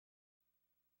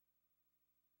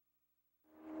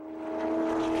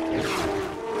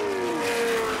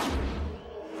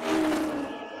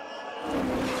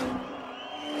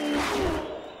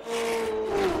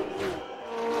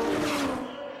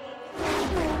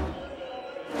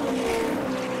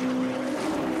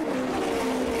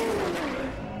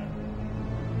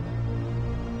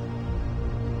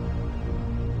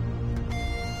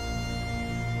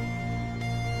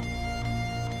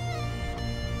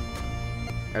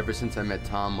Ever since I met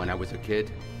Tom when I was a kid,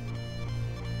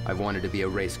 I've wanted to be a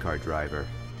race car driver.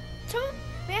 Tom,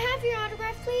 may I have your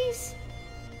autograph, please?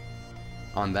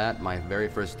 On that, my very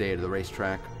first day at the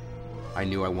racetrack, I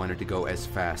knew I wanted to go as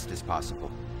fast as possible.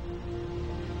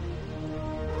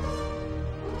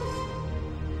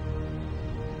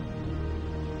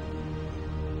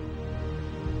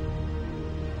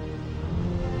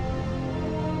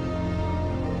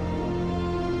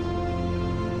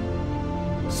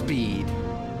 Speed.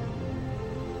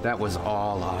 That was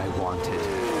all I wanted.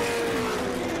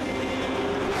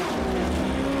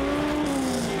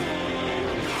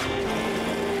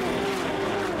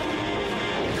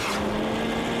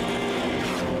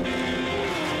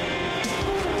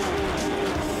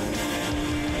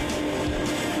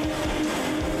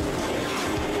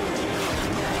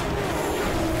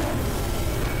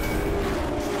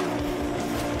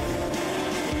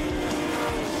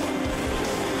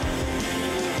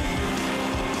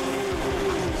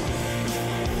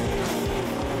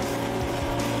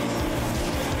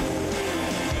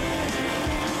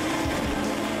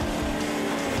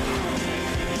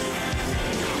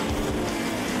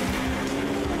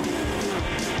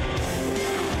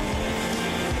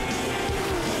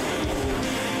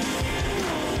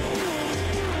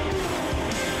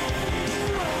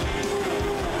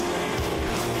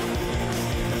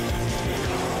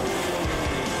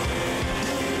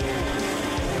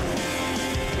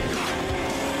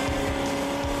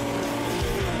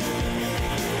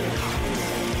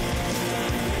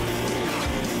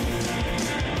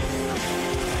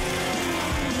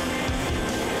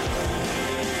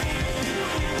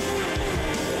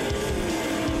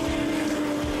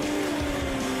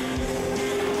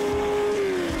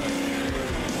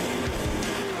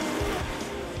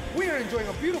 Enjoying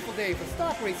a beautiful day for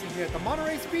stock racing here at the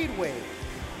Monterey Speedway.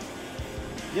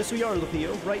 Yes, we are,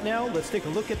 Luquín. Right now, let's take a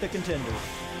look at the contenders.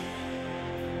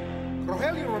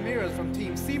 Rogelio Ramirez from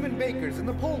Team Seaman Baker's in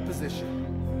the pole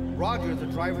position. Roger is a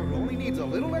driver who only needs a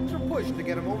little extra push to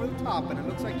get him over the top, and it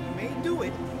looks like he may do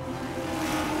it.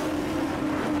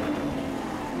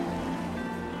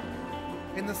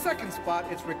 In the second spot,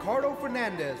 it's Ricardo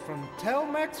Fernandez from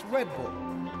Telmex Red Bull.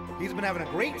 He's been having a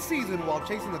great season while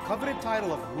chasing the coveted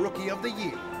title of Rookie of the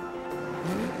Year.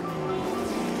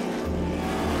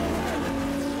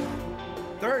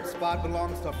 Third spot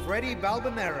belongs to Freddie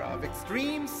Balbanera of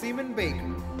Extreme Seaman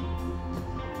Baker.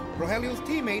 Rogelio's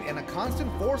teammate and a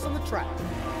constant force on the track.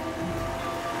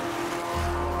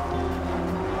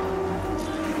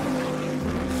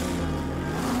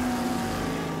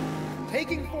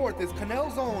 Taking fourth is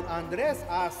Canel's own Andres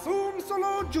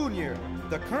Asumsolo Jr.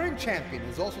 The current champion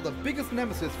is also the biggest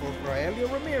nemesis for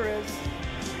Rogelio Ramirez.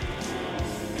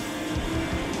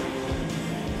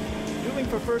 Moving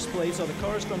for first place are the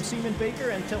cars from Seaman Baker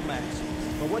and Telmax.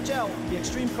 But watch out, the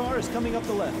extreme car is coming up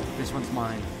the left. This one's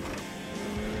mine.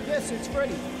 Yes, it's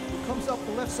Freddie, who comes up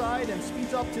the left side and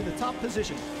speeds up to the top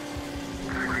position.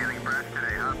 Feeling fresh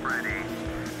today, huh, Freddie?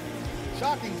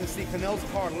 Shocking to see Canel's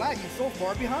car lagging so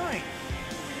far behind.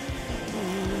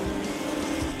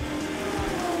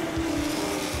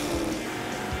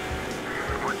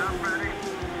 What's up, Freddie?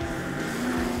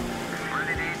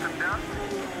 Ready to eat some dust?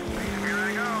 Here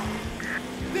I go.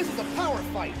 This is a power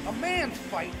fight, a man's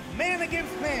fight, man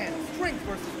against man, strength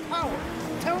versus power,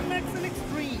 Telmex and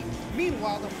Extreme.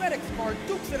 Meanwhile, the FedEx car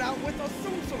dukes it out with a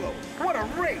Asumsolo. What a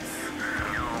race!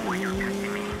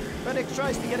 FedEx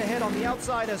tries to get ahead on the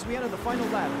outside as we enter the final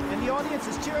lap, and the audience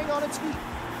is cheering on its feet.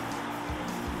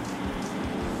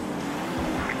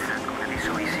 It's not going to be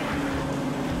so easy.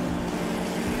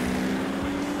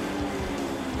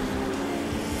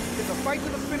 It's a fight to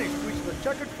the finish to reach the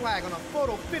checkered flag on a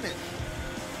photo finish.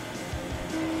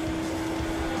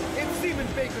 It's Seaman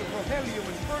Baker's Rogelio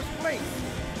in first place.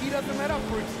 He doesn't let up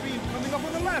for Extreme coming up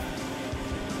on the left.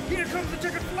 Here comes the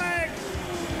checkered flag.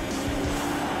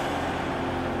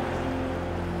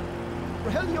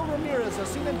 Rogelio Ramirez of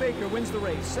Seaman Baker wins the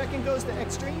race. Second goes to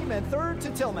Extreme, and third to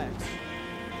Telmax.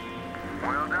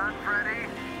 Well done, Freddie.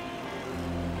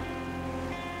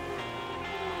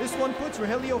 This one puts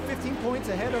Rogelio 15 points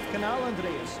ahead of Canal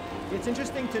Andreas. It's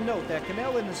interesting to note that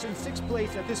Canal is in 6th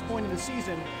place at this point in the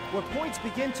season, where points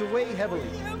begin to weigh heavily.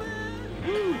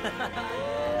 Woo!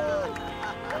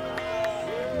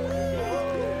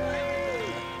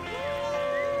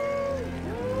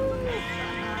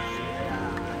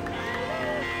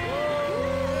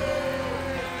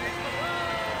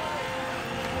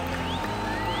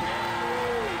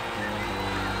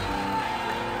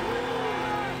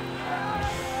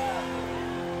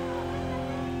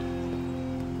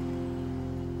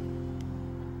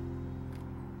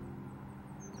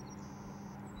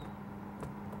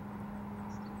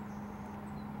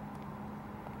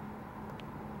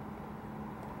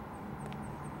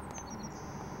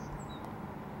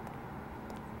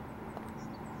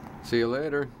 See you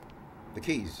later. The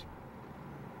keys.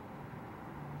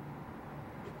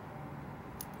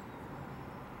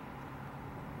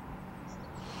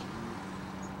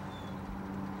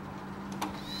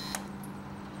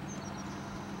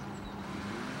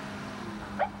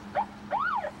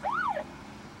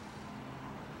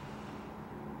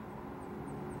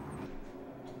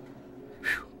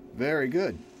 Very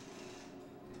good.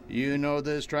 You know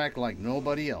this track like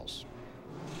nobody else.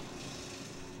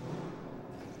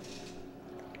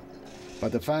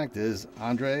 But the fact is,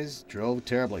 Andres drove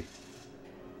terribly.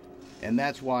 And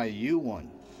that's why you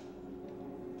won.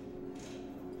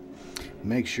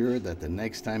 Make sure that the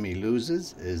next time he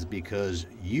loses is because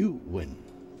you win.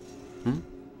 Hmm?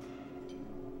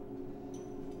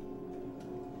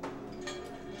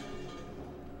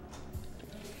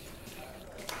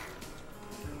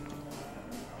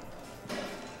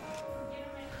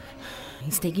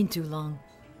 He's taking too long.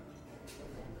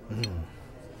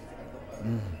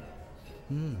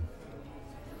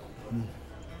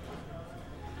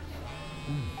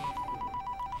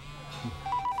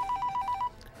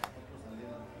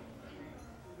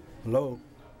 Hello?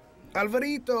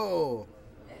 Alvarito!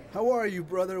 How are you,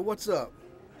 brother? What's up?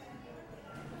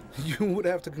 You would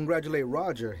have to congratulate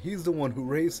Roger. He's the one who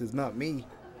races, not me.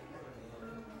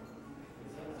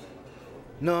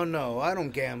 No, I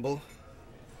don't gamble.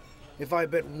 If I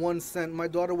bet 1 cent, my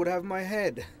daughter would have my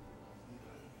head.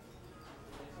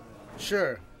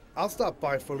 Sure, I'll stop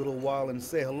by for a little while and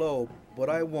say hello, but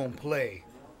I won't play.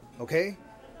 Okay?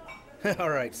 All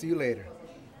right, see you later.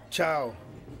 Ciao.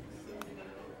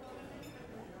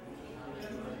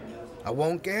 I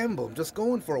won't gamble. I'm just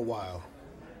going for a while.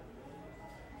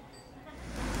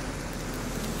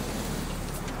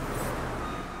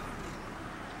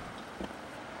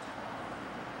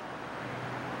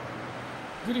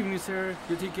 Good evening, sir.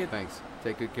 Your ticket. Thanks.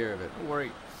 Take good care of it. Don't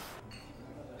worry.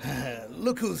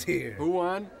 Look who's here. Who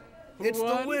won? It's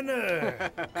the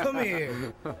winner. Come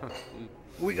here.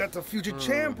 We got the future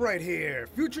champ right here.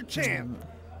 Future champ.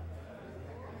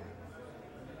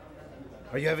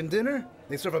 Are you having dinner?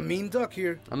 They serve a mean duck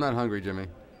here. I'm not hungry, Jimmy.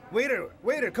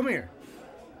 Waiter, come here.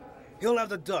 He'll have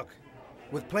the duck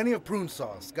with plenty of prune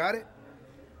sauce. Got it?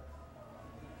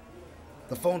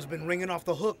 The phone's been ringing off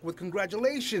the hook with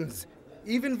congratulations.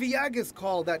 Even Villagas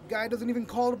called. That guy doesn't even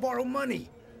call to borrow money.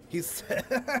 He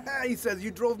says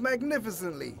you drove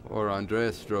magnificently. Or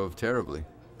Andres drove terribly.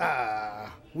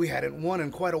 We hadn't won in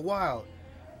quite a while.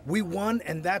 We won,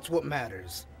 and that's what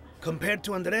matters. Compared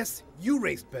to Andres, you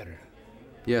raced better.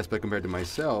 Yes, but compared to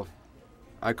myself,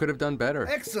 I could have done better.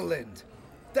 Excellent.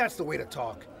 That's the way to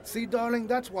talk. See, darling,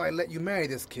 that's why I let you marry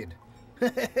this kid.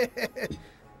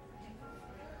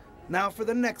 Now for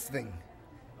the next thing.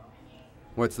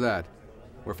 What's that?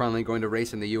 We're finally going to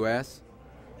race in the U.S.?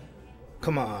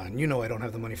 Come on, you know I don't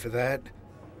have the money for that.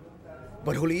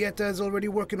 But Julieta is already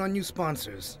working on new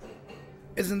sponsors.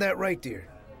 Isn't that right, dear?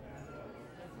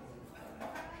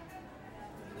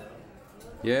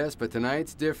 Yes, but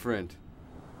tonight's different.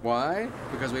 Why?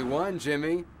 Because we won,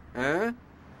 Jimmy. Huh?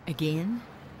 Again?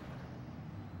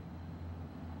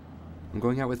 I'm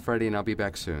going out with Freddie and I'll be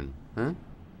back soon. Huh?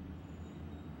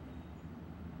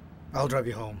 I'll drive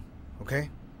you home, okay?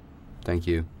 Thank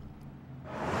you.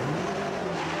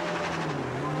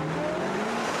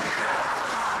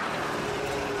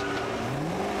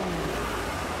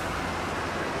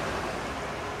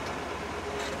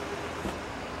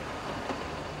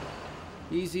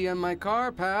 Easy on my car,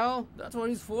 pal. That's what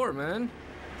he's for, man.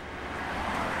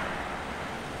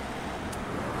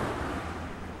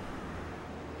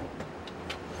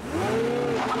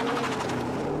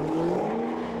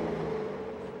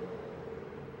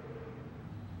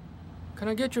 Can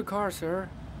I get your car, sir?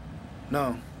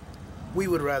 No, we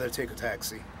would rather take a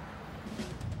taxi.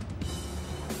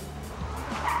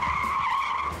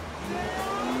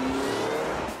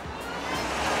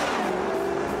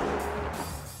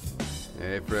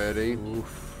 Hey, Freddie.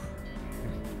 Oof.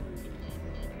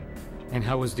 And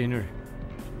how was dinner?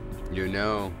 You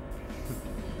know.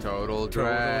 Total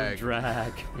drag. Total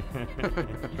drag.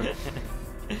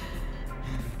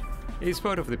 It's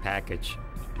part of the package.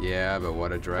 Yeah, but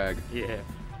what a drag. Yeah.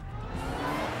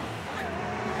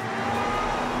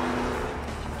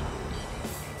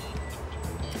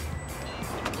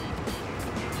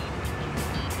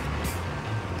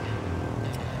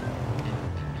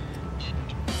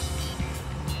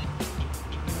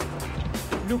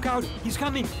 Look out! He's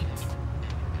coming!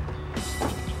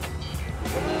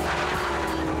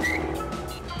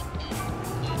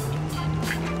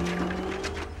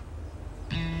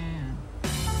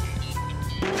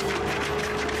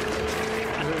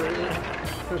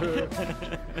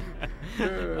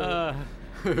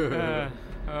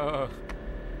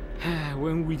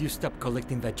 When will you stop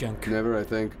collecting that junk? Never, I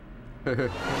think.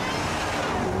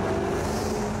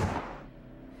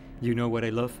 You know what I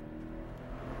love?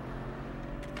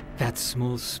 That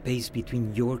small space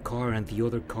between your car and the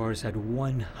other cars at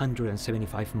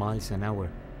 175 miles an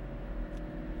hour.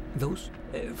 Those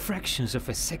fractions of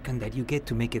a second that you get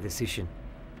to make a decision.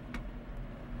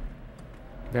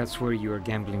 That's where you are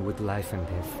gambling with life and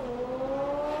death.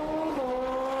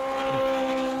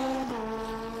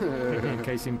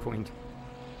 Case in point.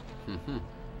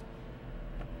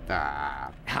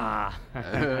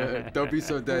 Don't be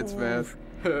so dead, Smith.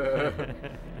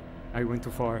 I went too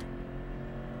far.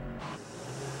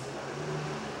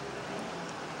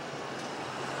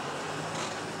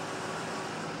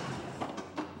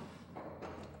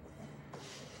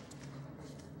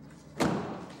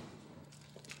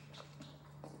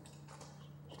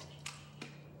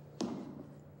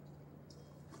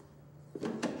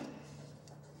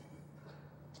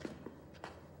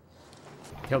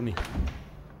 Tell me.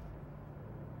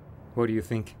 What do you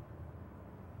think?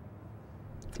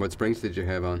 What springs did you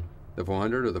have on? The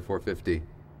 400 or the 450?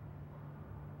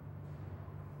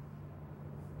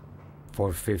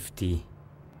 450.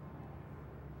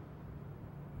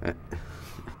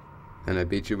 And I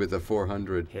beat you with the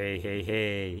 400.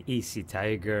 Hey. Easy,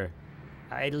 Tiger.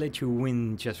 I'd let you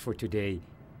win just for today.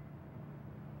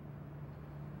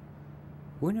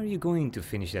 When are you going to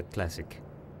finish that classic?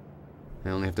 I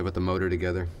only have to put the motor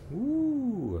together.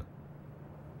 Ooh.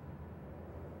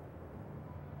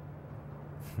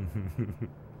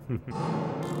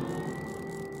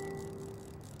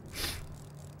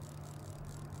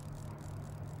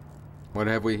 What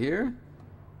have we here?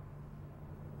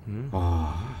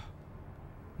 Oh.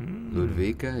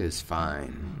 Ludwika is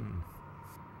fine.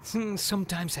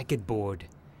 Sometimes I get bored.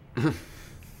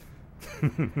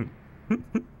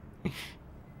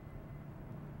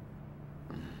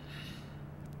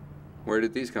 Where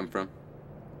did these come from?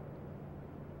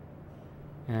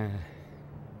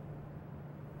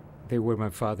 They were my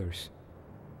father's.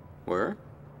 Were?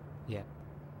 Yeah.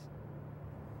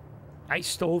 I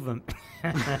stole them.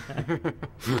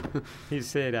 He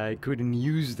said I couldn't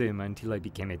use them until I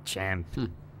became a champ.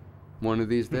 One of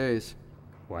these days.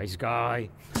 Wise guy.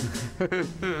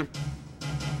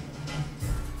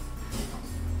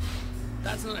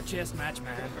 That's not a chess match,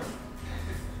 man.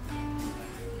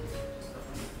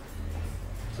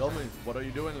 Tell me, what are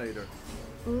you doing later?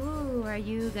 Ooh, are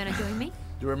you gonna join me?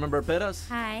 Do you remember Peras?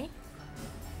 Hi.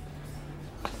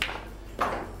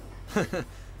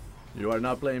 You are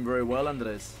not playing very well,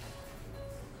 Andres.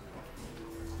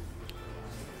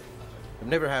 I've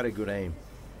never had a good aim.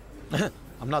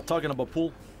 I'm not talking about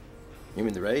pool. You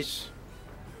mean the race?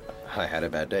 I had a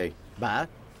bad day. Bad?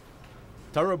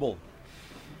 Terrible.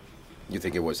 You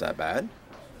think it was that bad?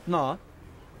 Nah.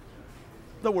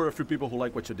 There were a few people who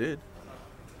liked what you did.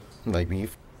 Like me,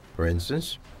 for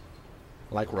instance?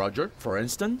 Like Roger, for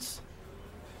instance?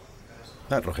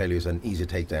 That Rogelio is an easy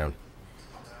takedown.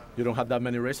 You don't have that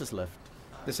many races left.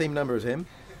 The same number as him?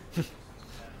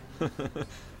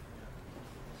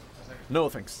 No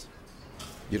thanks.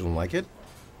 You don't like it?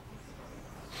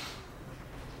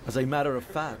 As a matter of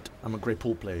fact, I'm a great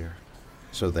pool player.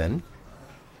 So then?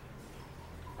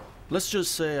 Let's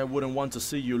just say I wouldn't want to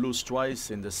see you lose twice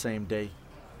in the same day.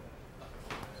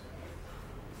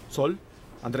 Sol?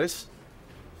 Andres?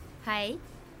 Hi.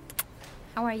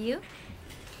 How are you?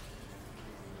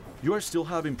 You are still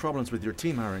having problems with your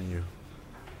team, aren't you?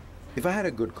 If I had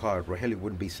a good card, Rogelio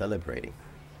wouldn't be celebrating.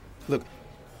 Look,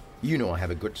 you know I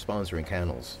have a good sponsor in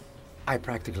Canals. I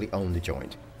practically own the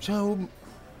joint. So,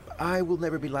 I will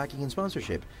never be lacking in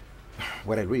sponsorship.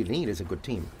 What I really need is a good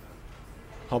team.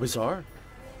 How bizarre.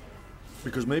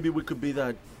 Because maybe we could be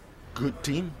that good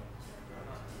team.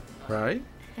 Right?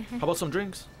 How about some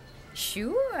drinks?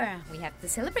 Sure. We have to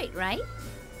celebrate, right?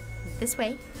 This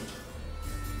way.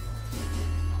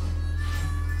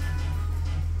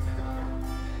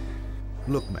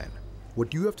 Look, man.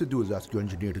 What you have to do is ask your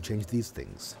engineer to change these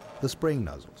things. The spraying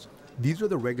nozzles. These are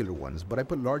the regular ones, but I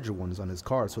put larger ones on his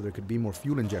car so there could be more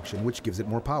fuel injection, which gives it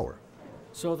more power.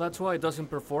 So that's why it doesn't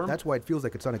perform? That's why it feels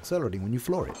like it's unaccelerating when you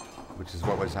floor it. Which is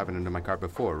what was happening to my car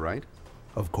before, right?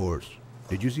 Of course.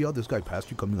 Did you see how this guy passed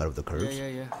you coming out of the curves?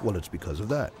 Yeah. Well, it's because of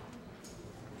that.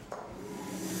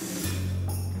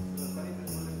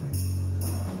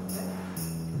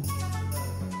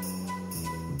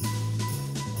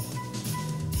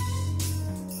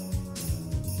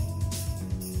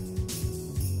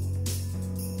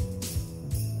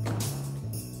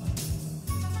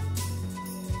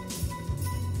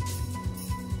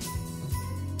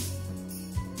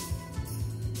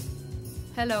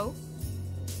 Hello?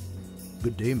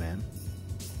 Good day, man.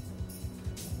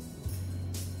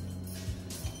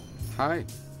 Hi.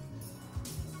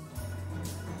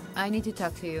 I need to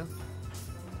talk to you.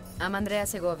 I'm Andrea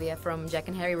Segovia from Jack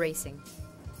and Harry Racing.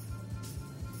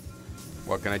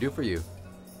 What can I do for you?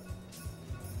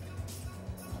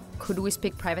 Could we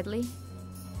speak privately?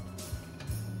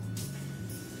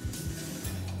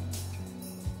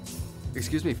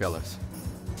 Excuse me, fellas.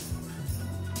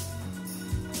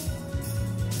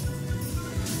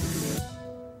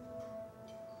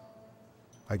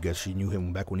 I guess she knew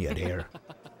him back when he had hair.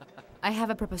 I have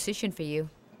a proposition for you.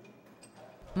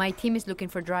 My team is looking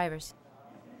for drivers.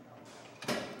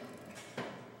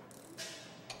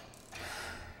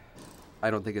 I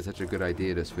don't think it's such a good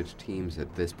idea to switch teams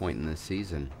at this point in the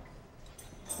season.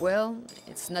 Well,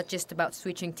 it's not just about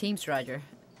switching teams, Roger.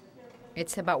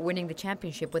 It's about winning the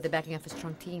championship with the backing of a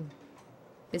strong team.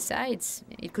 Besides,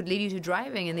 it could lead you to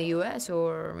driving in the US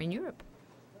or in Europe.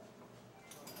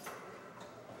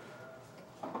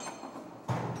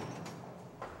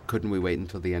 Couldn't we wait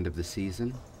until the end of the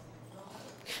season?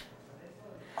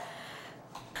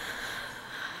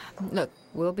 Look,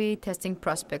 we'll be testing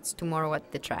prospects tomorrow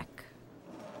at the track.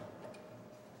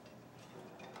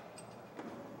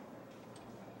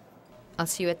 I'll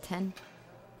see you at 10.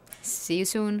 See you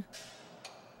soon.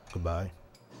 Goodbye.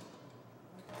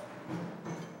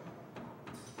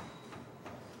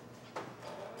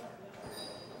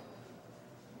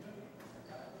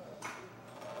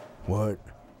 What?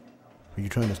 Are you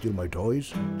trying to steal my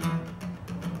toys?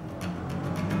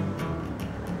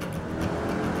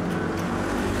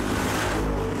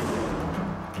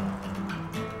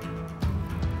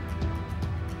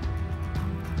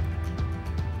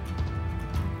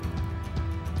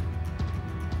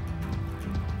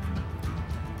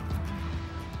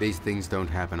 These things don't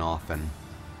happen often.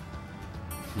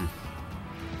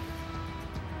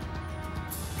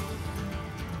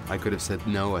 I could have said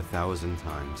no 1,000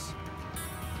 times.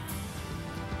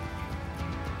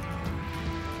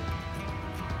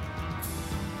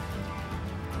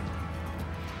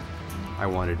 I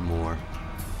wanted more.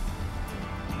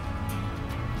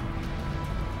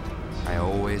 I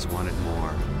always wanted more.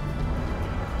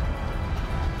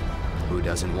 Who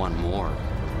doesn't want more?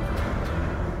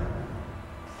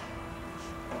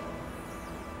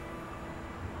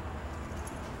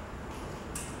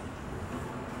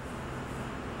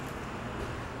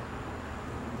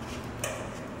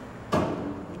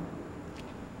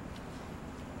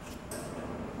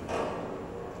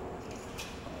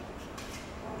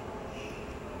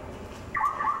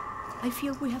 I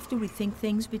feel we have to rethink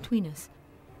things between us.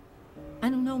 I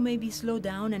don't know, maybe slow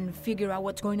down and figure out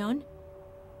what's going on?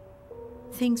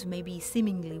 Things may be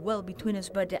seemingly well between us,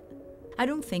 but I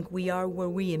don't think we are where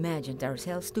we imagined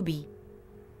ourselves to be.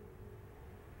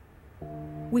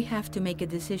 We have to make a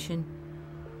decision.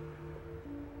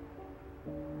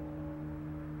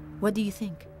 What do you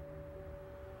think?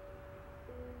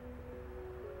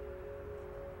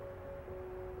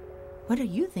 What are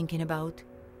you thinking about?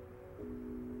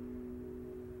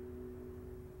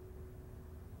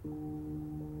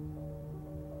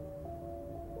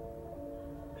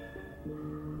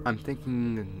 I'm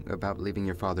thinking about leaving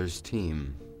your father's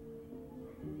team.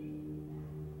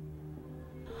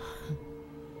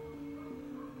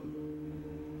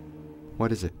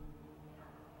 What is it?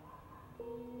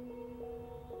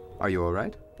 Are you all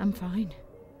right? I'm fine.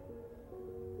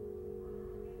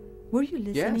 Were you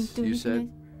listening Yes, to you anything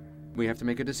said we have to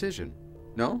make a decision.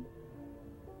 No?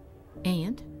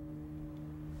 And?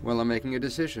 Well, I'm making a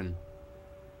decision.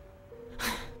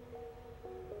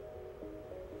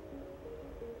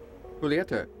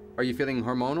 Julieta, are you feeling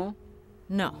hormonal?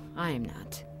 No, I am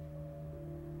not.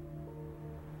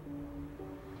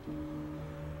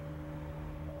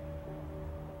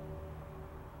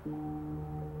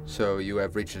 So you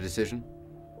have reached a decision?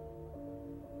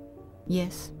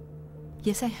 Yes.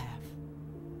 Yes, I have.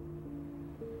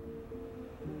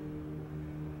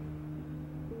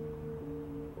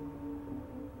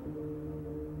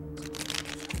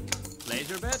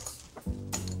 Laser bets?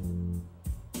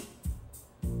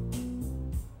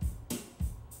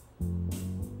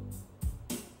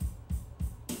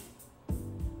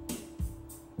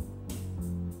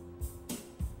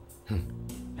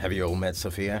 Have you all met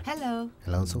Sophia? Hello.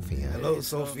 Hello, Sophia. Hello,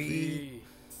 Sophie.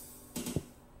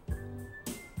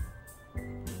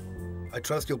 I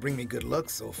trust you'll bring me good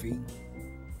luck, Sophie.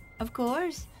 Of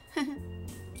course.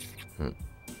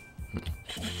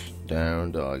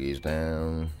 Down, doggies,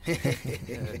 down.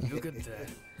 Look at that.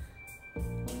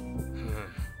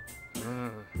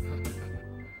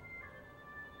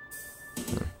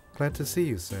 Glad to see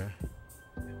you, sir.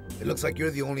 It looks like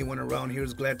you're the only one around here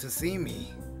who's glad to see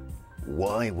me.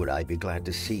 Why would I be glad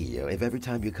to see you if every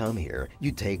time you come here,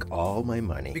 you take all my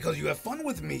money? Because you have fun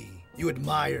with me. You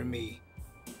admire me.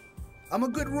 I'm a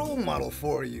good role model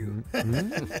for you. I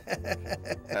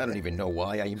don't even know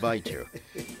why I invite you.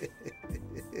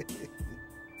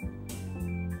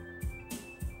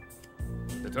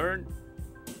 The turn.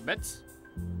 Bets.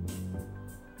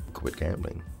 Quit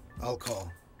gambling. I'll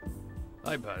call.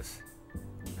 I pass.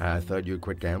 I thought you'd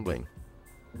quit gambling.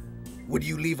 Would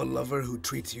you leave a lover who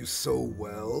treats you so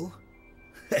well?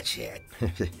 Shit.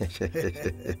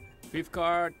 Fifth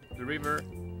card, the river.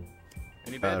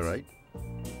 Any bets? All right.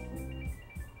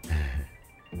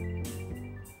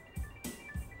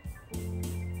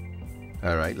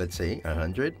 All right, let's see.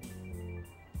 100.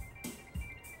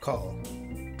 Call.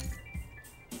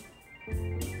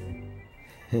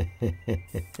 Two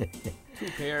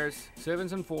pairs,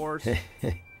 7s and 4s.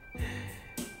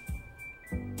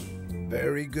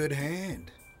 Very good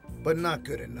hand, but not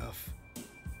good enough.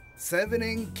 7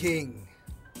 and king.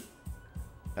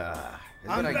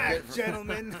 I'm back,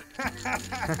 gentlemen.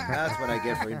 That's what I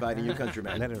get for inviting you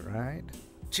countrymen. Let it ride.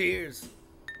 Cheers.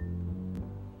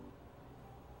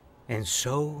 And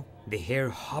so the hare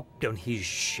hopped on his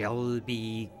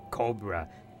Shelby Cobra,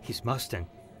 his Mustang,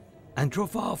 and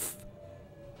drove off.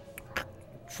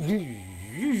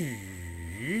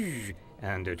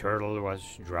 And the turtle was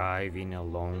driving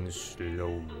along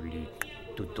slowly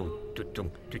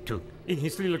in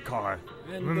his little car.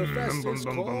 And the fastest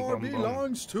car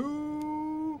belongs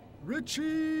to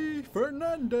Richie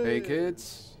Fernandez. Hey,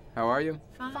 kids. How are you?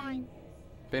 Fine.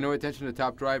 Pay no attention to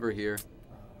top driver here.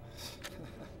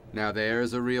 Now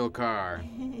there's a real car.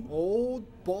 Old,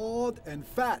 bald, and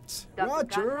fat.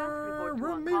 Roger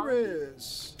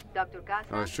Ramirez.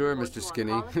 Oh, sure, Mr.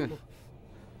 Skinny.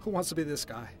 Who wants to be this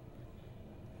guy?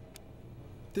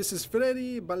 This is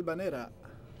Freddy Balvanera.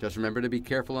 Just remember to be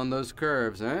careful on those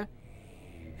curves, eh?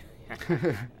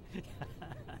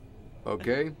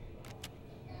 Okay.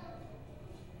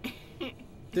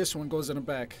 This one goes in the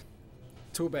back.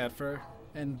 Too bad, Fur.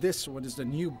 And this one is the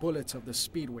new bullet of the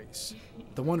speedways.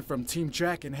 The one from Team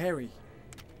Jack and Harry.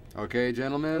 Okay,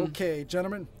 gentlemen. Okay,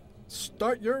 gentlemen.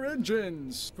 Start your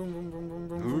engines.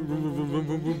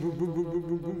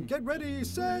 Get ready,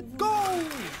 set, go!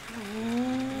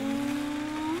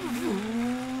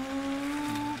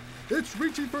 It's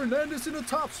Richie Fernandez in the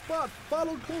top spot,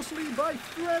 followed closely by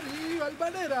Freddy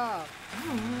Albanera.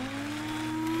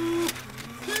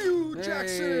 Huge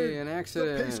accident! An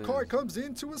accident. The pace car comes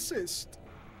in to assist.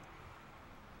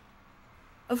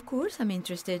 Of course I'm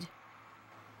interested.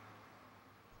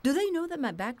 Do they know that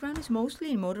my background is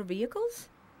mostly in motor vehicles?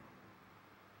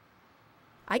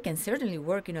 I can certainly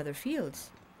work in other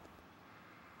fields.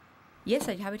 Yes,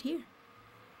 I have it here.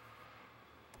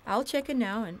 I'll check it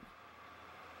now and...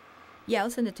 Yeah, I'll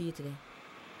send it to you today.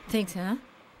 Thanks, huh?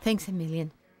 Thanks a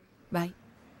million. Bye.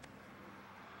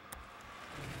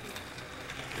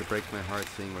 It breaks my heart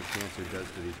seeing what cancer does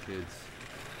to these kids.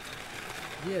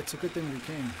 Yeah, it's a good thing we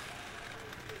came.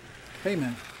 Hey,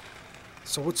 man.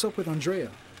 So what's up with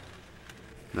Andrea?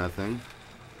 Nothing.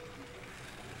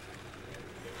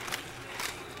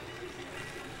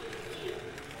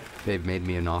 They've made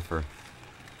me an offer.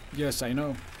 Yes, I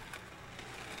know.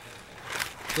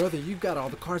 Brother, you've got all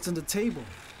the cards on the table.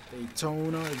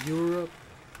 Daytona, Europe.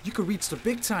 You could reach the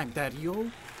big time,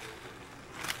 Daddy-o.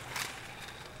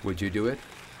 Would you do it?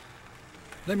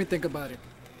 Let me think about it.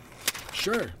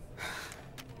 Sure.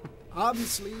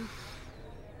 Obviously.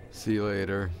 See you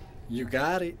later. You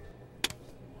got it.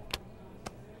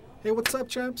 Hey, what's up,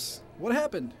 champs? What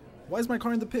happened? Why is my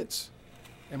car in the pits?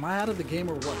 Am I out of the game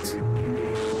or what?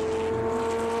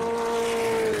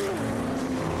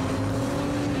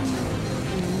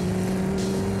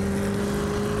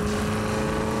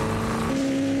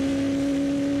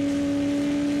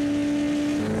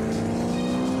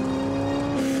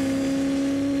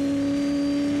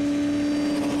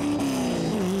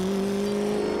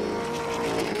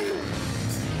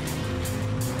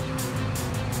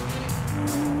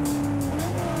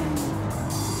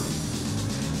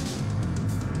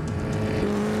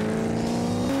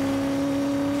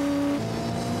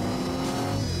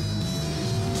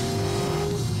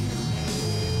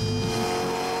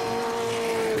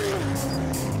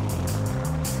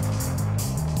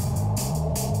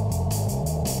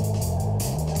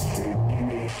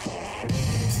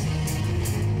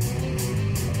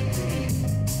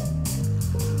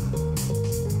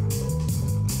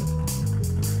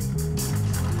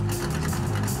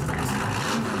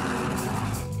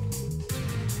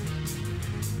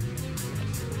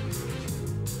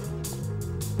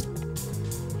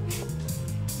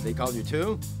 They called you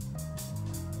too?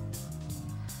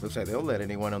 Looks like they'll let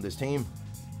anyone on this team.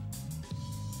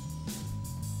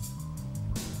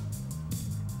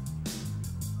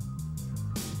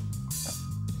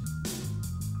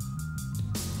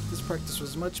 This practice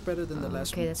was much better than the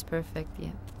last one. Okay, that's perfect, yeah.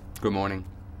 Good morning.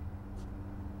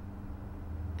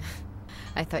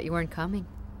 I thought you weren't coming.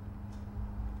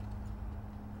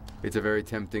 It's a very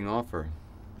tempting offer.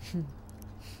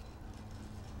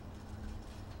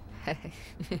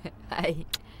 Hi.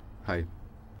 Hi.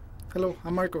 Hello,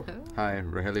 I'm Marco. Hi,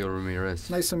 Rogelio Ramirez.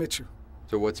 Nice to meet you.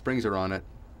 So what springs are on it?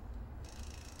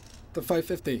 The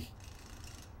 550.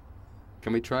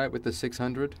 Can we try it with the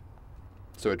 600?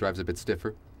 So it drives a bit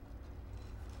stiffer?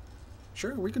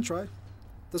 Sure, we can try.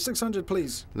 The 600,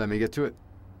 please. Let me get to it.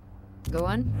 Go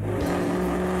on.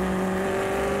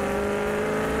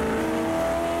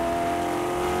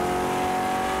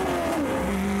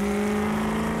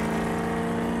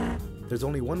 There's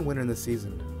only one winner in the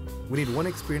season. We need one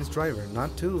experienced driver,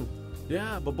 not two.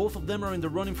 Yeah, but both of them are in the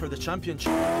running for the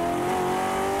championship.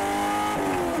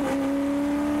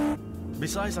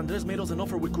 Besides, Andres made us an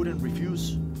offer we couldn't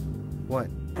refuse. What?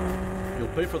 You'll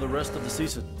pay for the rest of the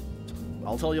season.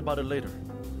 I'll tell you about it later.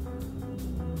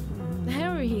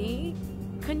 Harry,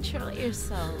 control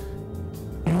yourself.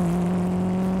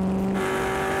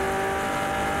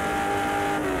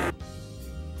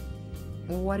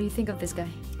 What do you think of this guy?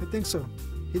 I think so.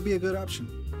 He'd be a good option.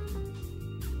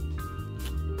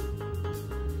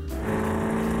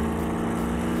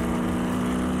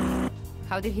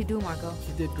 How did he do, Marco?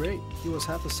 He did great. He was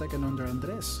half a second under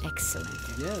Andres. Excellent.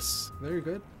 Yes, very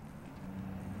good.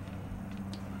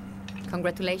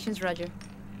 Congratulations, Roger.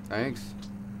 Thanks.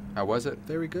 How was it?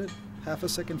 Very good. Half a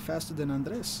second faster than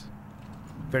Andres.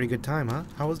 Very good time, huh?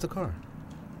 How was the car?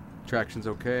 Traction's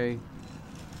okay,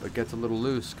 but gets a little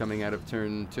loose coming out of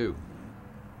turn 2.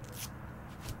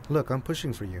 Look, I'm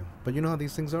pushing for you, but you know how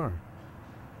these things are.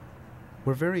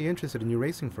 We're very interested in you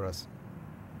racing for us.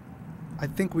 I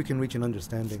think we can reach an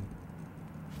understanding.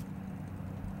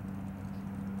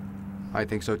 I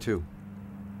think so too.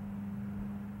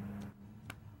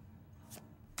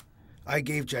 I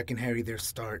gave Jack and Harry their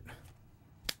start,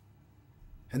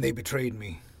 and they betrayed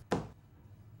me.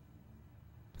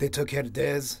 They took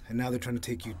Herdez, and now they're trying to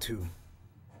take you too.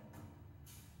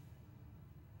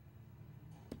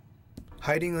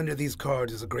 Hiding under these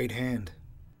cards is a great hand.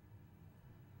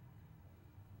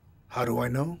 How do I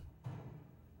know?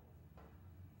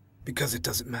 Because it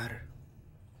doesn't matter.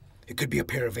 It could be a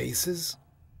pair of aces,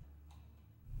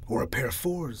 or a pair of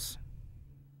fours.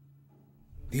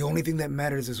 The only thing that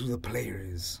matters is who the player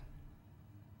is.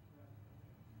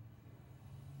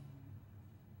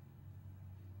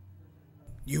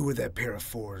 You were that pair of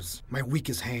fours, my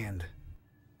weakest hand.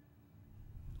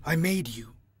 I made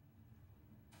you.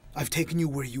 I've taken you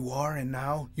where you are, and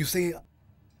now you say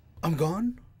I'm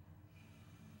gone?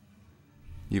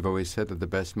 You've always said that the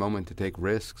best moment to take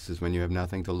risks is when you have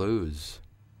nothing to lose.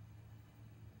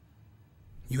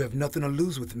 You have nothing to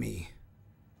lose with me.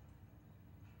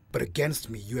 But against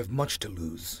me, you have much to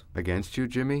lose. Against you,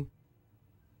 Jimmy?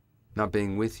 Not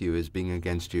being with you is being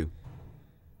against you.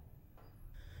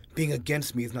 Being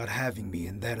against me is not having me,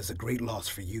 and that is a great loss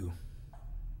for you.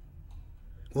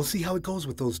 We'll see how it goes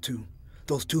with those two.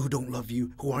 Those two who don't love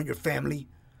you, who aren't your family.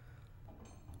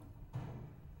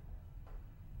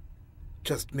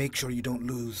 Just make sure you don't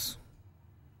lose.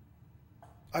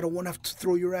 I don't want to have to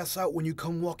throw your ass out when you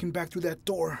come walking back through that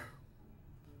door.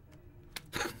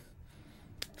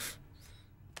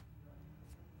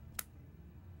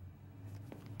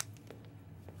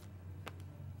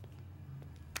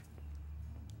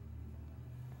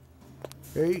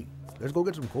 Hey, let's go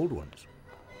get some cold ones.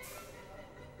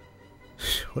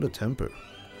 What a temper.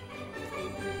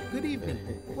 Good evening.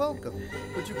 Welcome.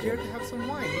 Would you care to have some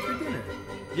wine with your dinner?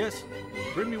 Yes,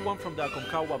 bring me one from the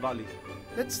Aconcagua Valley.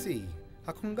 Let's see.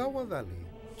 Aconcagua Valley.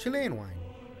 Chilean wine.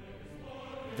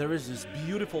 There is this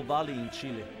beautiful valley in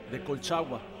Chile, the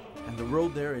Colchagua, and the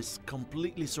road there is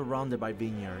completely surrounded by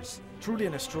vineyards. Truly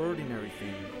an extraordinary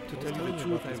thing. To tell you the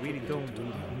truth, I really don't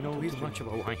know too much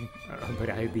about wine, but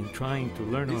I've been trying to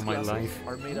learn all my life. These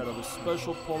are made out of a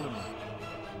special polymer.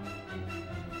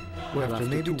 Well, after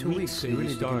maybe 2 weeks, weeks, you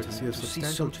really begin to see a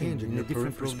substantial change in your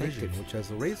different peripheral vision, perspective. which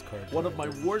has a race car. One of my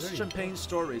worst champagne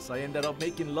stories, I ended up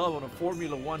making love on a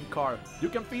Formula One car. You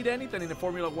can feed anything in a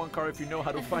Formula One car if you know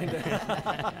how to find it.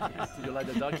 Do you like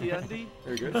the ducky, Andy?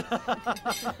 Very good.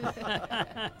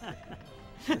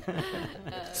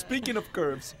 Speaking of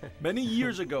curves, many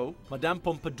years ago, Madame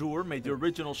Pompadour made the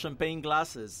original champagne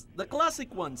glasses, the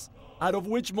classic ones, out of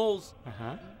which molds?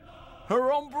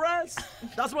 Her own breasts.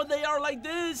 That's why they are like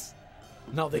this.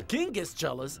 Now the king gets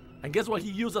jealous, and guess what he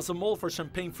used as a mold for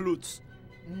champagne flutes?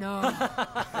 No. Now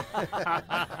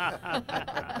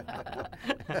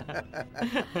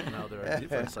there are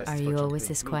different sizes Are for you always champagne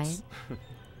this flutes. quiet?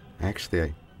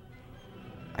 Actually,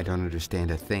 I don't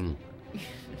understand a thing.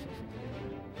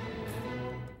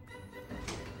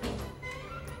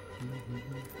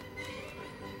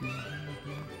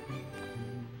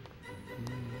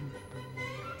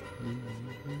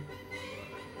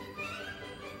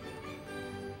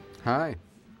 Hi.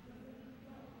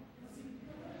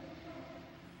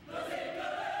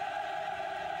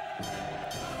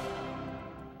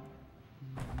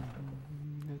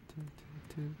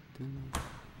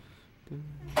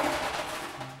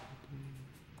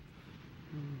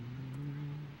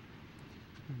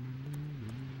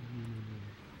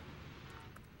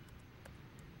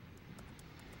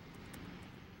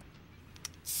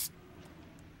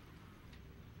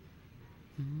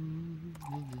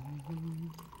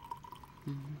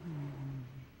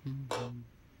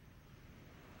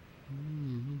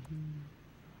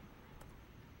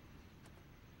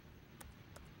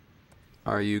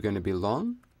 Are you going to be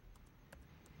long?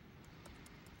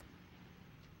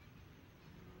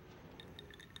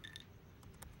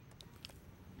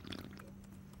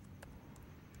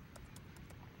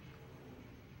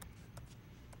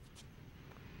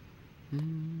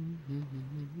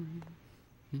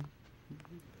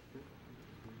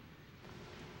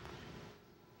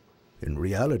 In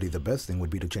reality, the best thing would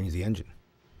be to change the engine.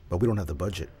 But we don't have the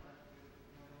budget.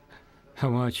 How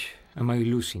much am I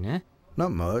losing, eh?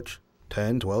 Not much.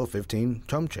 10, 12, 15,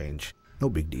 chump change. No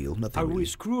big deal, nothing Are really. we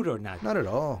screwed or not? Not at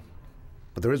all.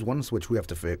 But there is one switch we have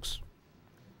to fix.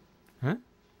 Huh?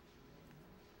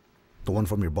 The one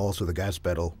from your balls to the gas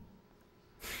pedal.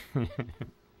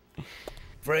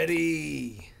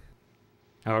 Freddy!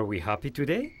 Are we happy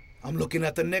today? I'm looking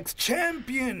at the next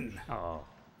champion! Oh.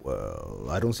 Well,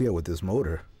 I don't see it with this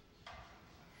motor.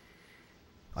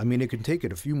 I mean, it can take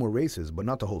it a few more races, but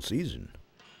not the whole season.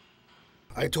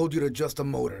 I told you to adjust the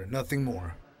motor, nothing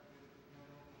more.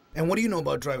 And what do you know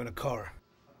about driving a car?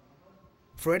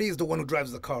 Freddy is the one who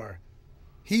drives the car.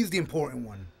 He's the important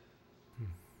one.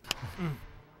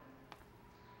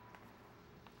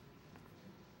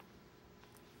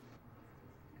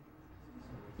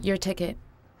 Your ticket.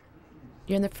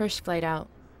 You're in the first flight out.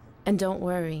 And don't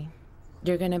worry.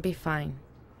 You're gonna be fine.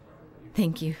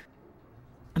 Thank you.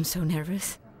 I'm so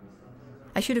nervous.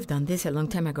 I should have done this a long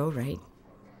time ago, right?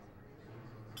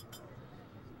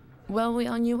 Well, we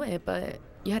all knew it, but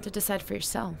you had to decide for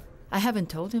yourself. I haven't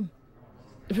told him.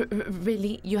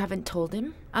 Really? You haven't told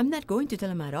him? I'm not going to tell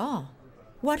him at all.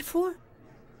 What for?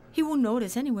 He won't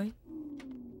notice anyway.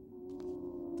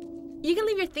 You can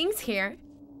leave your things here.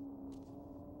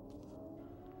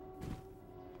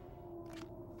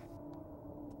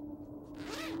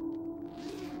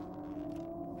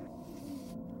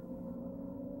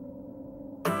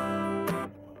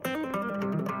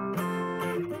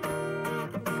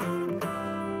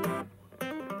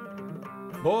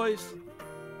 Boys,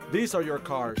 these are your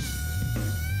cars.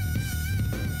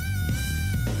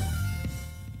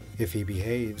 If he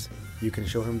behaves, you can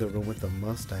show him the room with the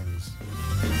Mustangs.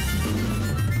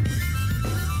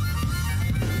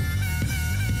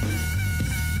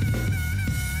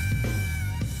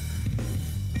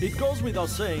 It goes without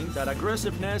saying that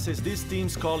aggressiveness is this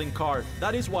team's calling card.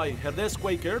 That is why Herdez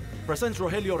Quaker presents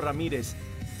Rogelio Ramirez,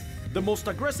 the most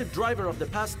aggressive driver of the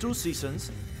past 2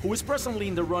 seasons, who is presently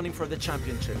in the running for the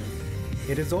championship.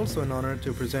 It is also an honor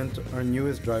to present our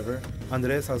newest driver,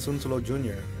 Andres Asunsolo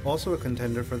Jr., also a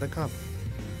contender for the Cup,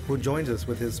 who joins us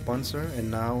with his sponsor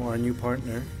and now our new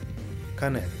partner,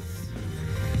 Canet.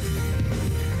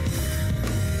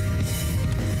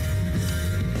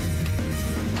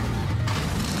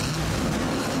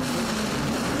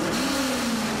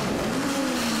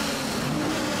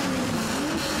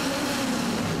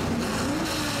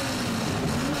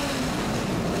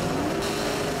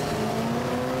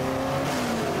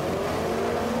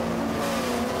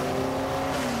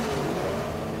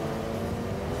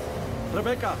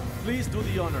 Rebecca, please do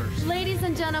the honors. Ladies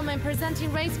and gentlemen,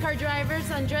 presenting race car drivers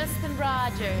Andres and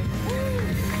Roger.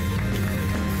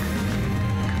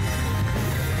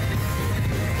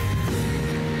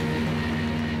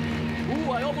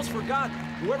 Ooh, I almost forgot.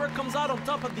 Whoever comes out on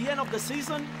top at the end of the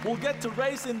season will get to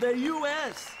race in the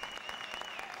U.S.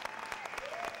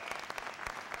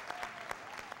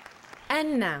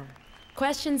 And now,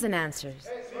 questions and answers.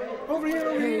 Over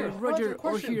here. Roger,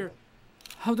 over here.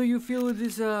 How do you feel with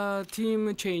this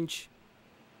team change?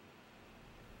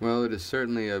 Well, it is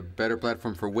certainly a better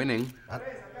platform for winning.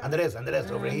 Andres,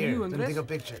 over here. You, Let me take a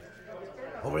picture.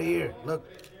 Over here, look.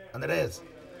 Andres.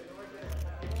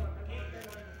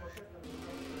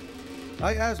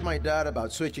 I asked my dad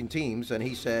about switching teams, and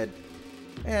he said,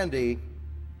 Andy,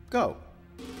 go.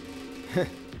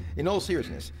 In all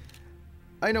seriousness,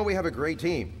 I know we have a great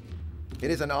team. It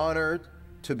is an honor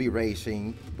to be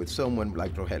racing with someone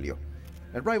like Rogelio.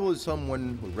 A rival is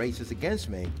someone who races against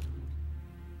me.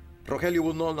 Rogelio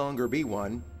will no longer be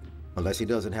one unless he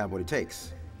doesn't have what it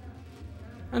takes.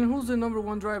 And who's the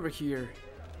 #1 driver here?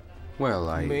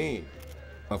 Well, Me.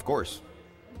 Of course.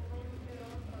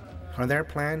 Are there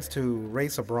plans to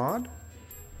race abroad?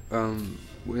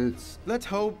 Let's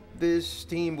hope this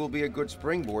team will be a good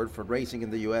springboard for racing in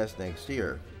the U.S. next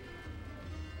year.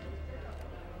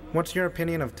 What's your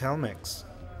opinion of Telmex?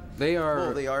 They are...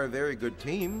 Well, they are a very good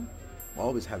team.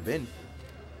 Always have been.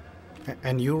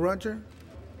 And you, Roger?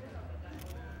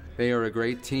 They are a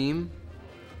great team,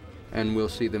 and we'll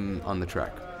see them on the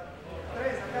track.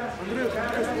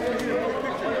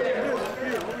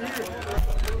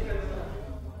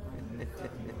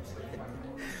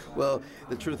 Well,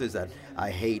 the truth is that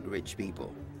I hate rich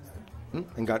people.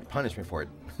 And got punishment for it.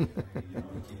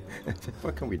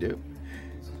 What can we do?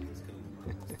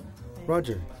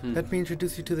 Roger, let me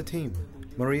introduce you to the team.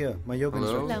 Maria, my yoga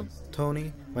instructor. Hello.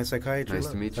 Tony, my psychiatrist.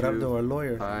 Nice to meet you. Gerardo, our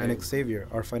lawyer. Hi. And Xavier,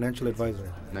 our financial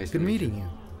advisor. Nice Good to meet meeting you.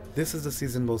 This is the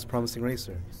season's most promising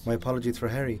racer. My apologies for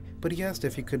Harry, but he asked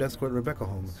if he could escort Rebecca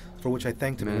home, for which I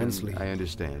thanked him immensely. I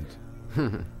understand.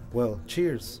 Well,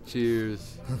 cheers.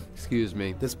 Cheers. Excuse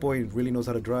me. This boy really knows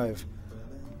how to drive.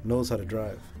 Knows how to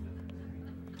drive.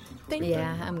 Thank you.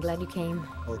 Yeah, I'm glad you came.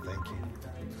 Oh, thank you.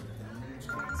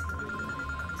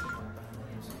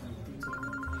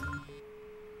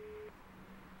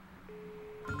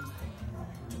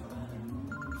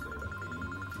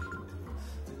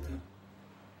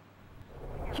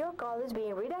 Your call is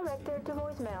being redirected to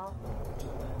voicemail.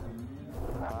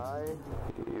 Hi,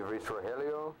 you reached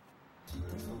Rogelio?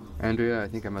 Andrea, I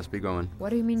think I must be going.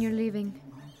 What do you mean you're leaving?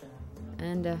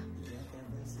 And,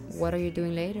 what are you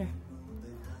doing later?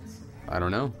 I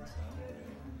don't know.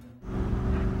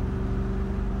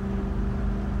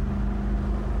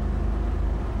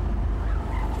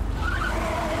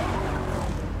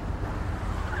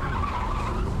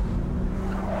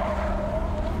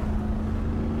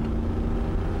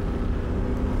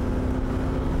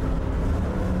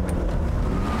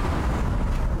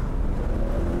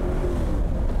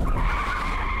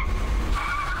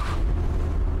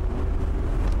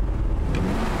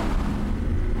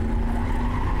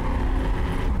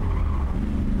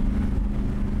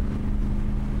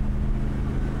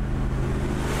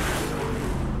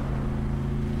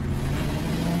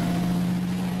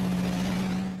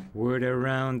 Word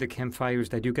around the campfires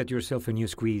that you got yourself a new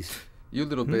squeeze. You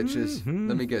little bitches.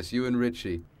 Let me guess, you and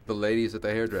Richie, the ladies at the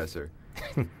hairdresser.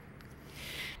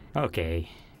 Okay.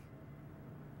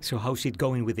 So how's it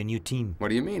going with the new team? What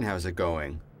do you mean, how's it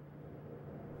going?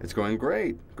 It's going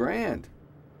great. Grand.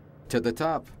 To the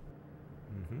top.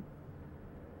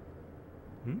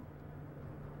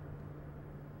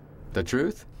 The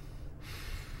truth?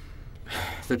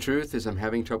 The truth is I'm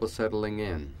having trouble settling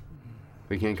in.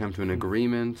 We can't come to an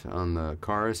agreement on the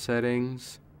car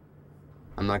settings.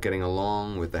 I'm not getting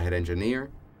along with the head engineer.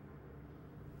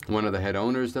 One of the head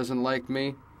owners doesn't like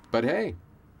me. But hey,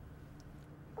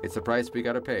 it's the price we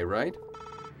gotta pay, right?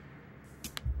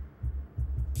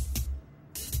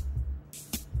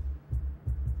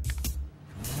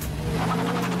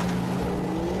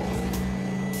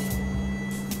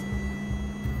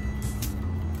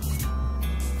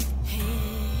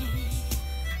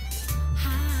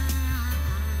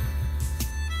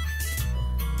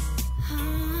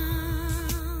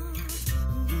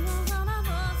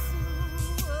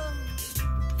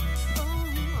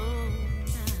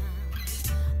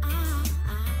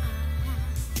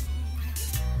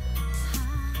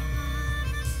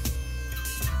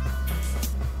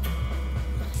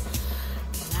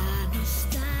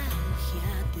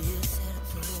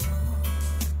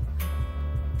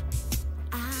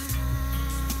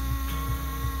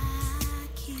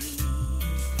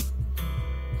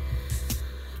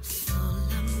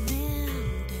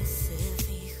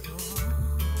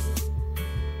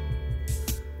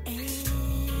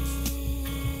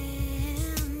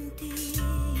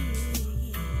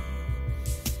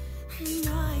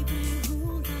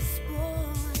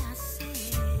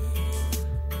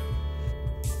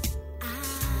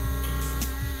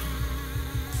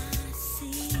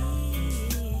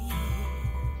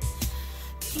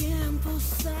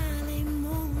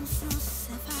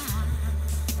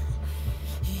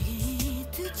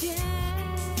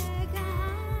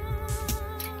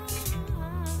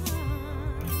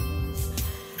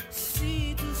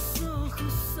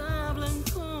 ojos hablan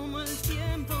como el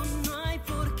tiempo, no hay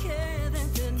por qué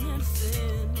detenerse.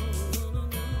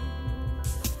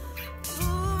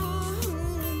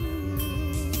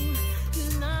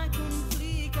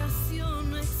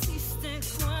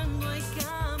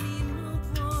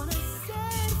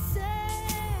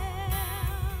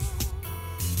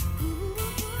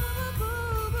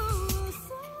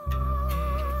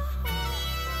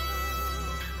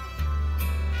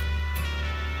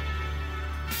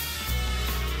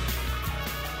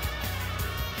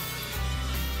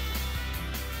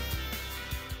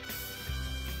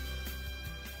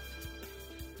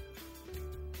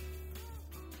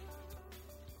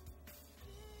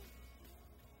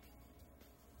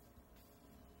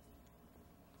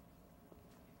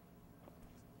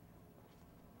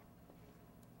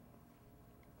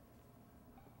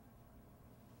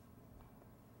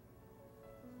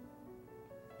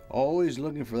 Always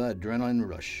looking for that adrenaline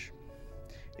rush.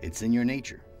 It's in your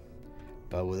nature.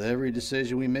 But with every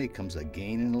decision we make comes a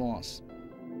gain and a loss.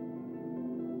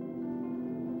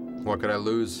 What could I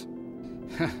lose?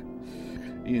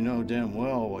 You know damn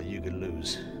well what you could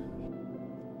lose.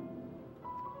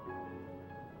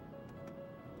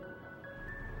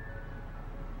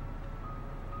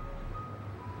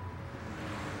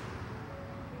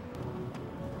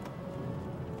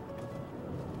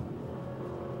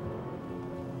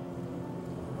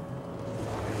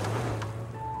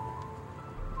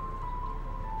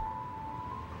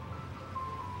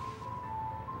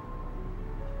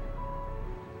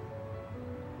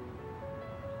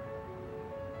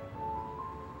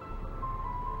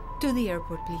 To the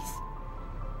airport, please.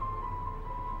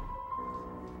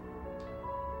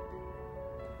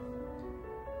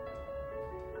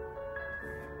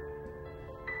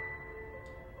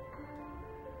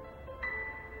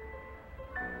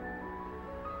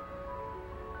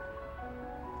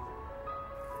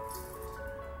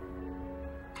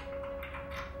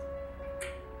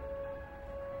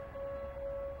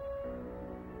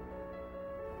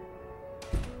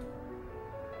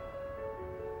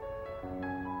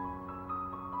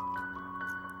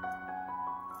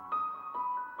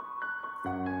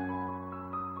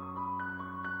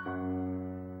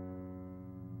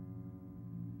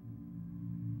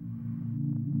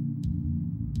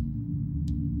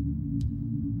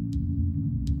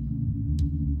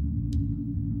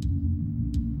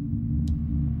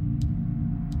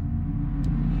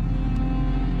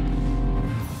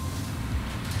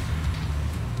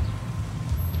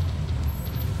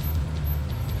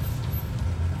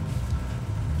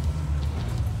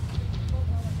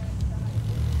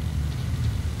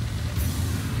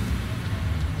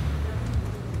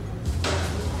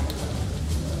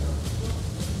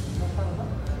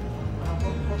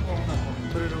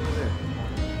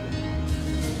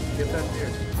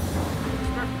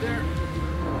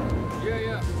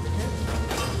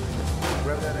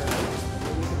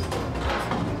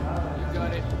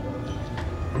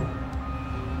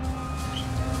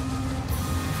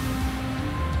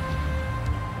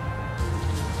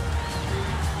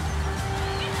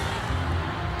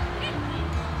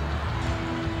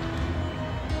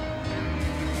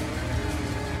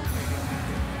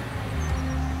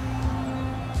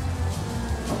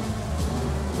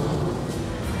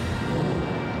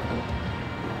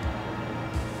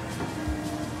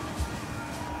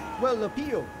 Well,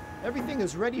 Luquín, everything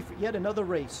is ready for yet another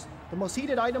race. The most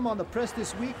heated item on the press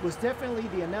this week was definitely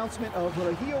the announcement of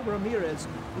Rogelio Ramirez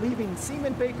leaving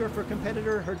Seaman Baker for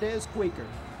competitor Herdez Quaker.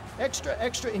 Extra,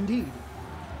 extra indeed.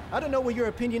 I don't know what your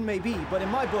opinion may be, but in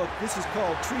my book, this is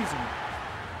called treason.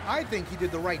 I think he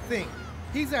did the right thing.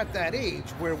 He's at that age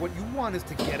where what you want is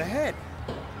to get ahead.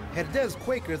 Herdez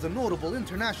Quaker is a notable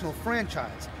international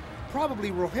franchise.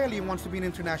 Probably Rogelio wants to be an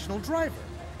international driver,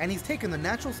 and he's taken the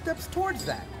natural steps towards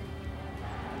that.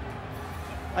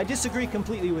 I disagree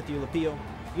completely with you, Luquín.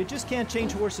 You just can't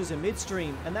change horses in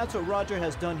midstream, and that's what Roger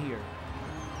has done here.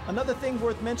 Another thing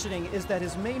worth mentioning is that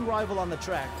his main rival on the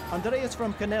track, Andreas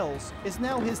from Canals, is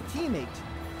now his teammate.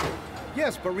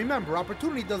 Yes, but remember,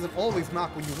 opportunity doesn't always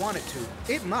knock when you want it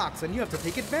to. It knocks, and you have to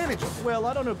take advantage of it. Well,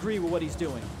 I don't agree with what he's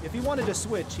doing. If he wanted to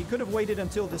switch, he could have waited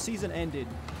until the season ended.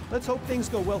 Let's hope things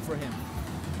go well for him.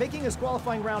 Making his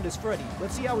qualifying round is Freddie.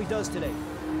 Let's see how he does today.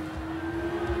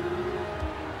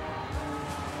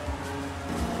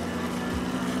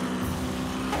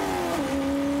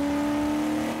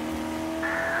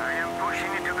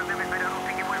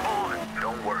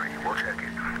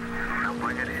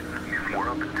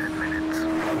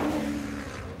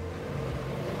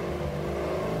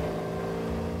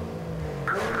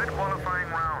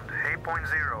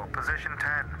 Position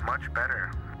 10, much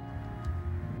better.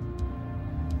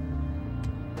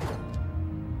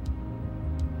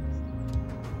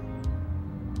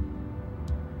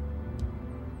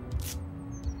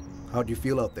 How'd you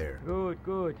feel out there? Good,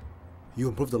 good. You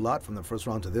improved a lot from the first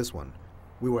round to this one.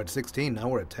 We were at 16, now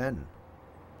we're at 10.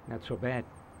 Not so bad.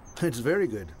 It's very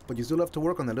good, but you still have to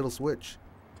work on that little switch.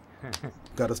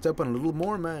 Gotta step on a little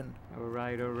more, man. All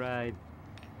right, all right.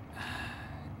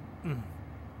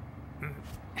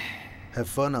 Have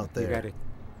fun out there. You got it.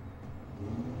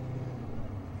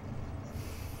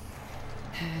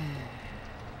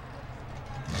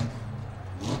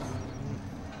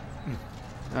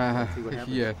 See what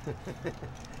happens? Yeah.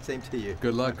 Same to you.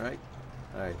 Good luck. All right.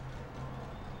 All right.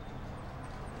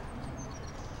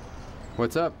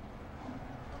 What's up?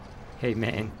 Hey,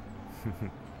 man.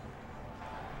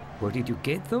 Where did you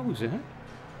get those, huh?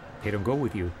 They don't go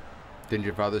with you. Didn't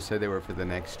your father say they were for the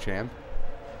next champ?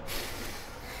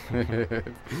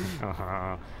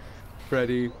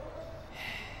 Freddy.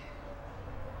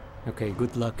 Okay,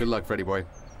 good luck. Good luck, Freddy boy.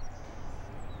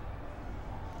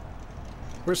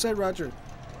 We're set, Roger.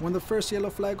 When the first yellow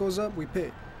flag goes up, we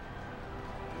pit.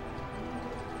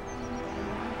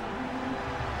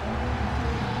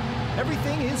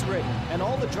 Everything is ready, and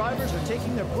all the drivers are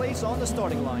taking their place on the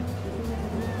starting line.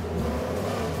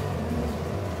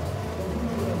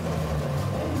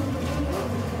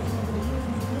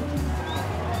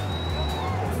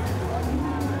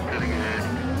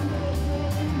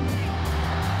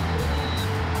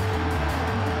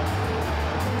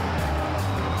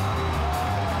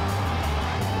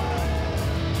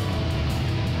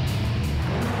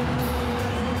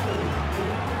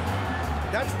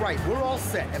 That's right, we're all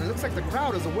set, and it looks like the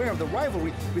crowd is aware of the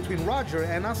rivalry between Roger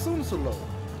and Asunsolo.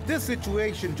 This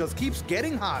situation just keeps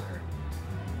getting hotter.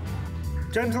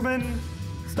 Gentlemen,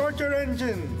 start your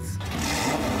engines.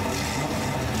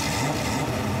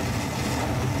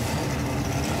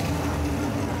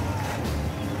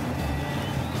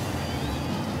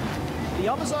 The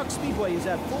Amazon Speedway is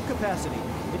at full capacity.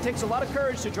 It takes a lot of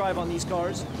courage to drive on these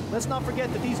cars. Let's not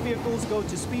forget that these vehicles go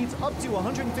to speeds up to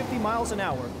 150 miles an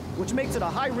hour, which makes it a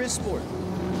high-risk sport.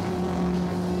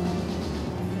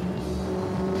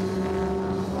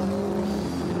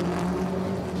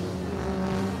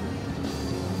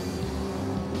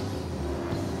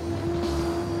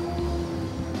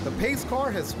 The pace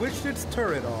car has switched its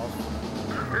turret off.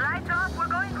 Lights off, we're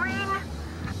going green.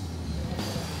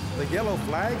 The yellow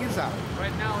flag is out.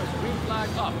 Right now it's green flag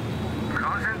up.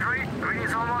 Concentrate,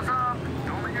 green's almost up.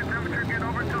 Don't let your temperature get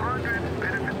over 200, but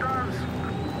if it does...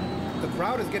 The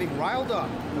crowd is getting riled up.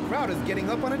 The crowd is getting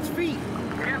up on its feet.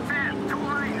 Get set, 2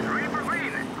 lines, ready for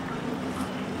green.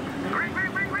 Green,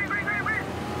 green, green, green, green, green, green.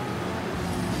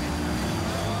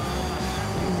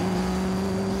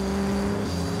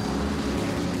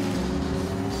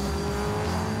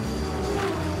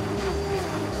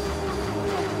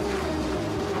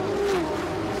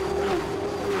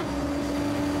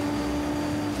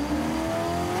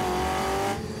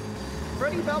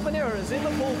 Freddie Balvanera is in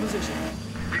the pole position.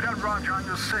 You got Roger on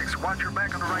your 6. Watch your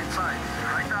back on the right side.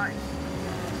 Right side.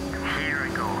 Here I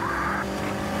go.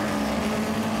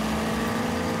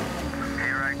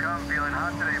 Here I come. Feeling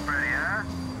hot today, Freddy, huh?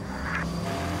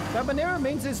 Balvanera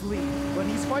maintains his lead, but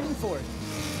he's fighting for it.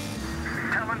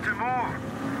 Tell him to move.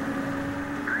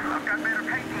 I've got better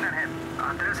pacing than him.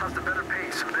 Andres has the better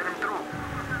pace. Let him through.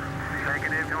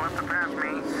 Negative, he'll have to pass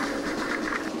me.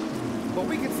 But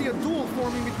we can see a duel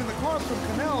forming between the cars from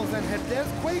Canals and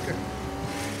Herdez Quaker.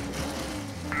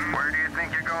 Where do you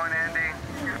think you're going, Andy?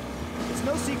 It's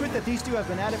no secret that these two have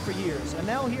been at it for years, and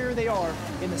now here they are,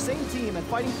 in the same team and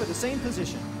fighting for the same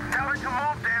position. Tell her to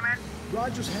move, damn it!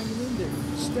 Roger's hanging in there,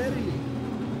 steadily.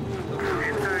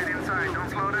 Inside, inside, don't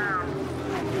slow down.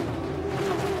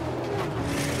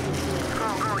 Go,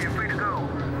 go, you're free to go.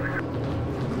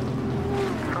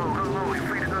 Go, go, go, you're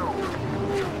free to go.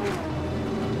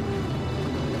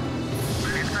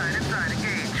 Inside, inside,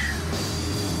 engage.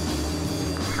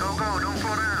 Go, go, don't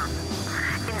slow down.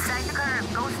 Inside the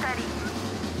curve, go steady.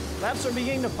 Laps are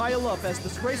beginning to pile up as the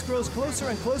race grows closer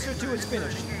and closer to its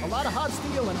finish. A lot of hot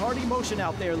steel and hard emotion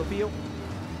out there, Lapio.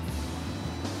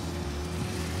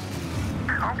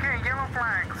 Okay, yellow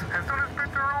flags. As soon as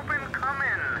pits are open, come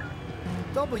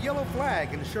in. Double yellow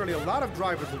flag, and surely a lot of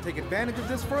drivers will take advantage of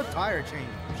this for a tire change.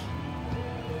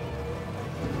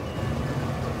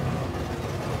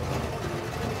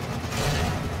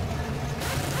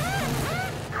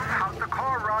 How's the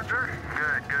car, Roger?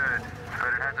 Good, good.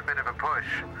 But it has a bit of a push.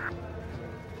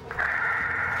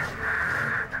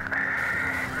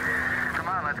 Come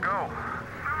on, let's go.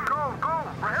 Go, go!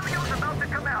 Rogelio's about to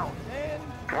come out.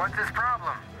 What's his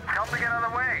problem? Tell him to get out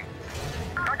of the way.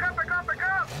 Back up, back up, back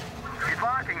up! He's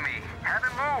blocking me. Have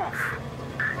him move.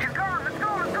 He's gone. Let's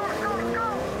go, let's go, let's go, let's go!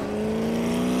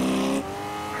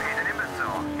 He's an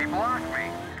imbecile. He blocked me.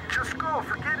 Just go,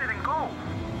 forget it and go.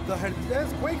 The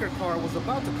Herdez Quaker car was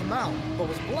about to come out, but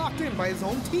was blocked in by his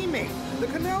own teammate, the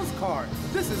Canals car.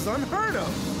 This is unheard of.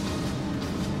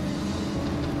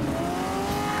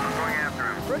 I'm going after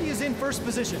him. Freddie is in first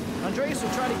position. Andreas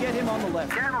will try to get him on the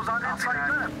left. Candles on inside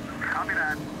left. Copy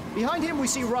that. Behind him, we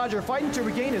see Roger fighting to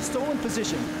regain his stolen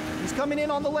position. He's coming in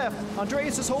on the left.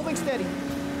 Andreas is holding steady.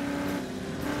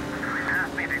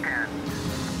 Pass me if you can.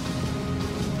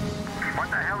 What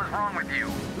the hell is wrong with you?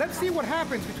 Let's see what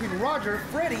happens between Roger,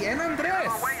 Freddie, and Andres. Get out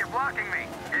of the way, you're blocking me.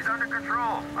 He's under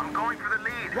control. I'm going for the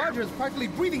lead. Roger is practically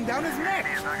breathing down his neck.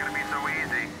 It's not going to be so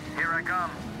easy. Here I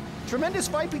come. Tremendous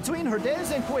fight between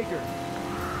Herdez and Quaker.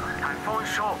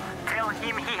 Alfonso, tell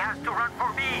him he has to run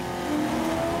for me.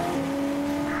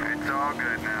 It's all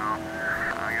good now.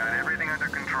 I got everything under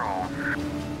control. control.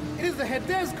 It is the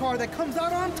Herdez car that comes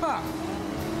out on top.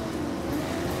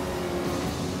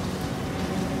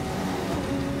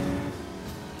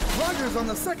 Roger's on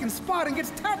the second spot and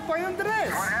gets tapped by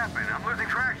Andres. What happened? I'm losing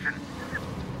traction.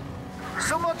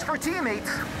 So much for teammates.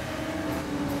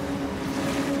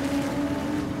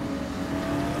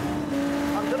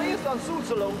 Andreas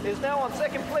Anzulzolo is now on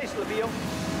second place, Levio.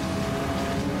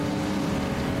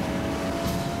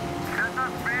 That's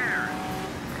not fair.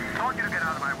 I told you to get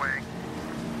out of my way.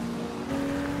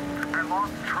 I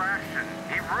lost traction.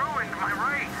 He ruined my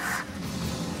race.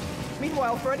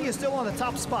 Meanwhile, Freddy is still on the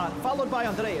top spot, followed by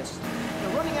Andreas.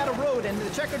 They're running out of road, and the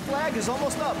checkered flag is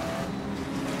almost up.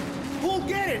 Who'll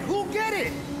get it? Who'll get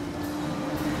it?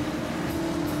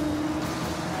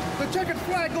 The checkered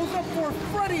flag goes up for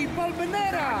Freddy Balvanera.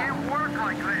 It can't work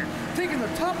like this. Taking the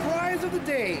top prize of the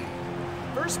day.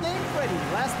 First name Freddy,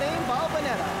 last name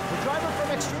Balvanera. The driver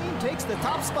from Extreme takes the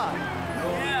top spot.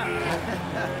 Yeah.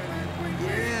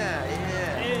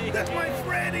 Yeah. That's my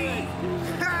Freddy.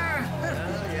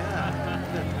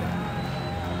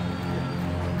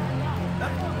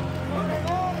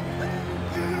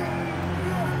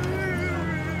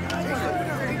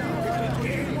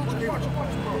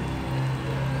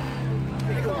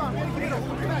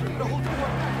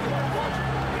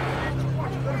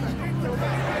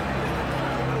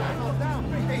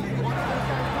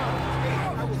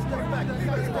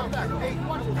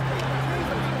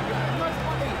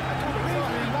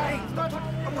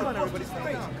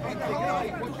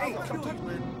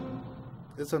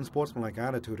 This unsportsmanlike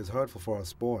attitude is hurtful for our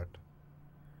sport,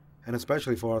 and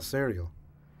especially for our cereal.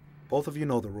 Both of you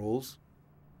know the rules.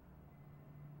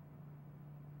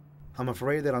 I'm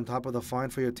afraid that on top of the fine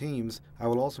for your teams, I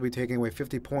will also be taking away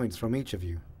 50 points from each of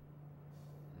you.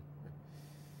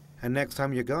 And next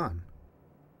time you're gone.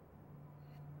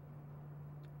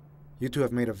 You two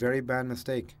have made a very bad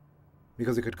mistake,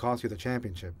 because it could cost you the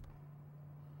championship.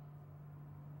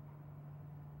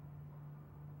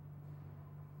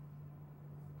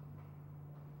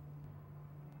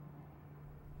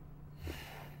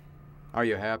 Are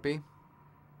you happy?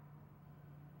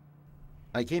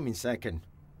 I came in second.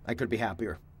 I could be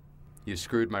happier. You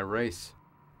screwed my race.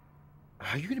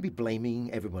 Are you going to be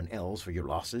blaming everyone else for your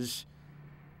losses?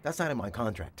 That's not in my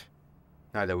contract.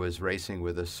 Neither was racing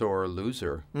with a sore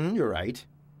loser. You're right.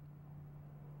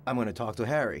 I'm going to talk to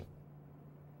Harry.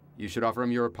 You should offer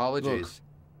him your apologies.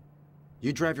 Look,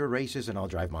 you drive your races and I'll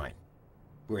drive mine.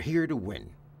 We're here to win.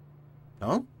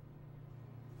 No?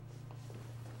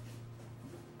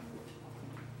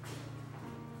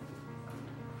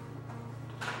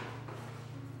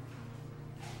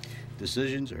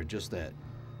 Decisions are just that,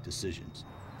 decisions.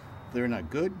 They're not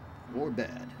good or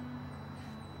bad.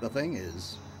 The thing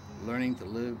is, learning to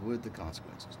live with the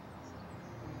consequences.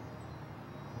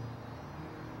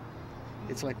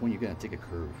 It's like when you're gonna take a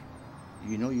curve.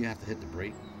 You know you have to hit the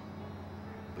brake,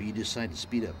 but you decide to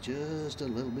speed up just a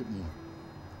little bit more,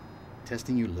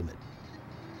 testing your limit.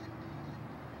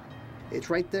 It's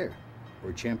right there,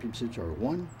 where championships are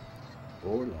won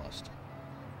or lost.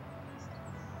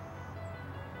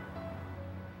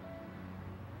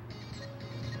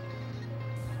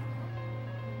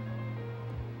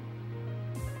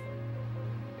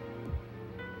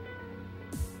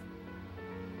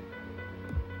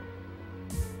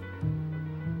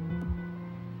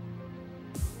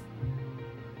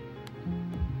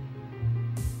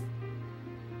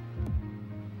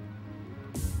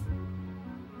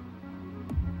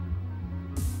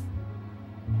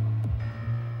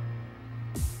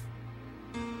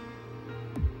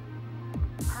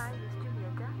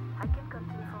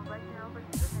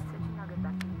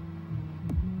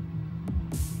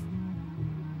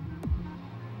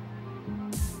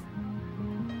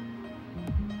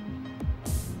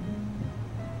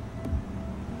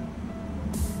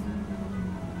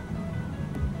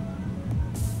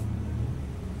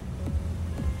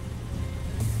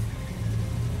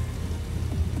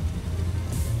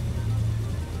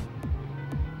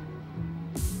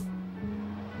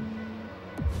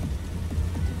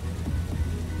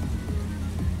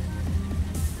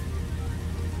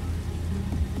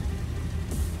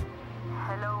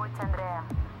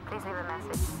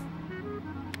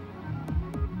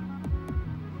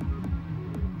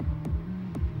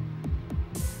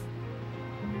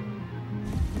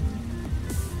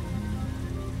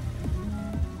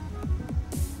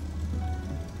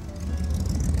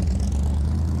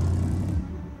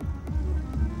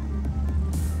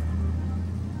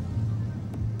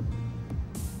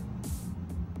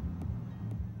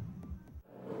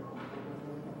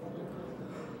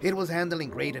 It was handling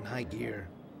great in high gear,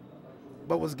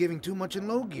 but was giving too much in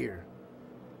low gear.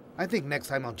 I think next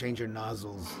time I'll change your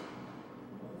nozzles.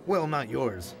 Well, not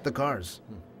yours. The car's.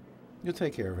 You'll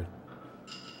take care of it.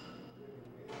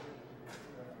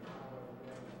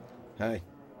 Hi.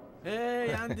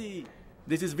 Hey, Andy.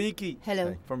 This is Vicky. Hello.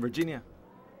 Hi. From Virginia.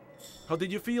 How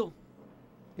did you feel?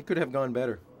 It could have gone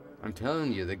better. I'm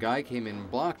telling you, the guy came in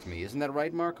and blocked me. Isn't that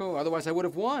right, Marco? Otherwise, I would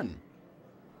have won.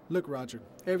 Look, Roger,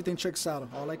 everything checks out.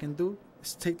 All I can do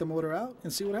is take the motor out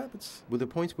and see what happens. With the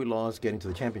points we lost, getting to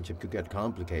the championship could get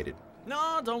complicated.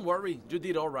 No, don't worry. You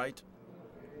did all right.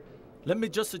 Let me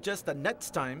just suggest that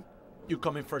next time, you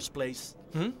come in first place.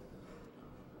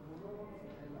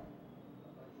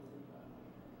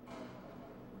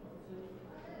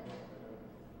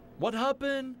 What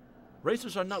happened?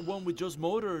 Racers are not won with just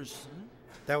motors.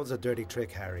 That was a dirty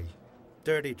trick, Harry.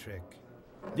 Dirty trick.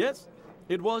 Yes,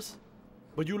 it was.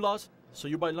 But you lost, so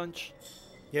you buy lunch.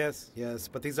 Yes,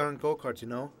 but these aren't go-karts, you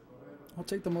know? I'll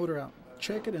take the motor out,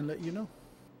 check it, and let you know.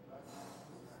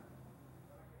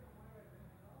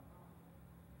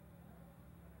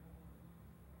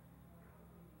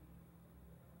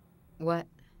 What?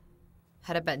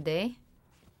 Had a bad day?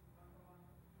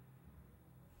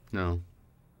 No.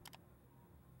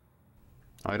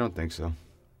 I don't think so.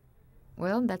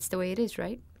 Well, that's the way it is,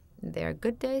 right? There are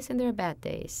good days and there are bad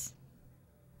days.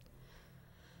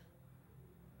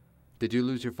 Did you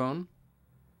lose your phone?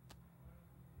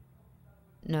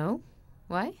 No?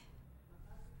 Why?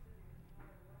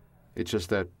 It's just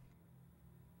that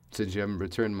since you haven't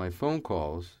returned my phone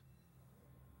calls...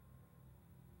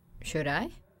 Should I?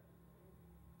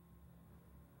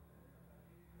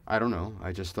 I don't know.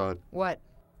 I just thought... What?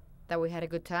 That we had a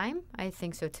good time? I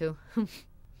think so too.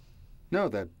 No,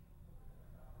 that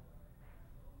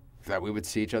we would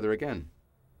see each other again.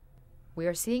 We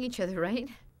are seeing each other, right?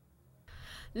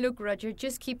 Look, Roger,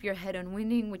 just keep your head on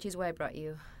winning, which is why I brought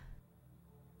you.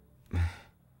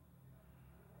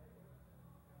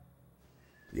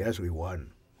 Yes, we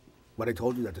won. But I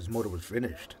told you that this motor was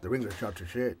finished. The rings are shot to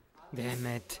shit. Damn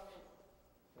it.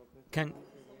 Can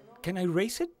I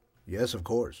race it? Yes, of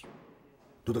course.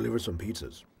 To deliver some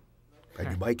pizzas.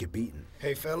 And you might get beaten.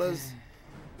 Hey, fellas.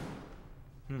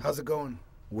 How's it going?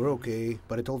 We're okay,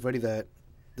 but I told Freddie that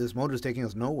this motor's taking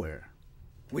us nowhere.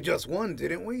 We just won,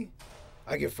 didn't we?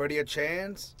 I give Freddie a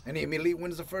chance, and he immediately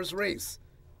wins the first race.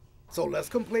 So less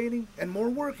complaining and more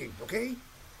working, okay?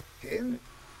 Him?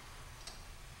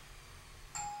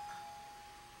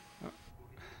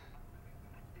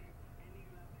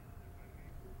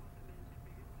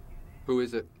 Who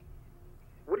is it?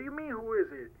 What do you mean, who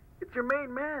is it? It's your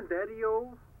main man,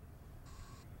 Daddy-o.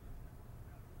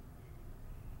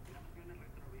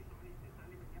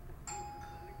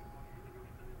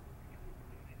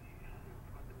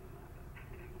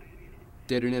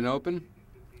 Internet open?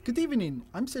 Good evening.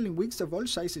 I'm selling wigs of all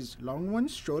sizes. Long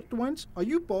ones, short ones. Are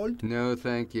you bald? No,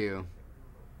 thank you.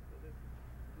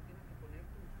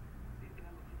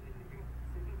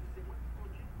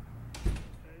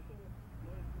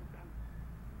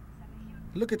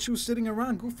 Look at you sitting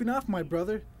around goofing off, my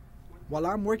brother, while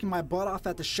I'm working my butt off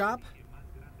at the shop.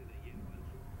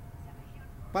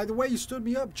 By the way, you stood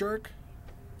me up, jerk.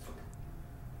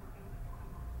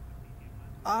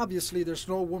 Obviously, there's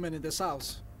no woman in this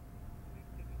house.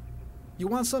 You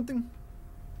want something?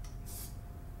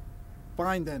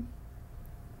 Fine, then.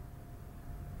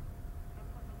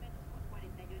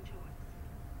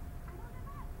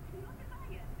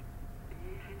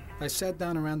 I sat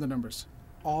down around the numbers.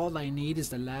 All I need is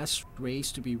the last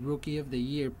race to be Rookie of the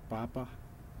Year, Papa.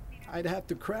 I'd have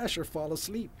to crash or fall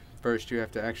asleep. First, you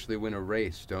have to actually win a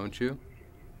race, don't you?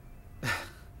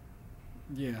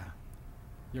 Yeah,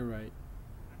 you're right.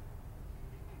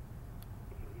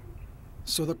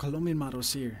 So the Colombian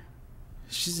model's here.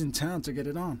 She's in town to get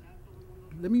it on.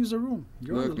 Let me use the room.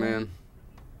 You're Look, man,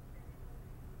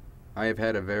 I have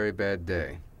had a very bad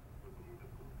day.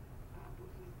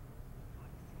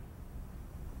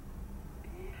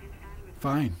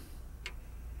 Fine.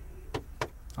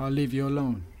 I'll leave you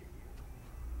alone.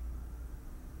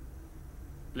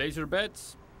 Place your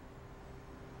bets.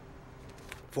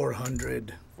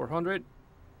 400. 400.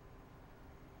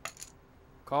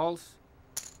 Calls.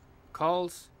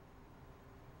 Calls.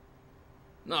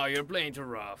 No, you're playing too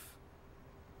rough.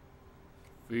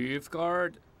 Fifth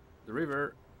card. The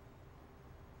river.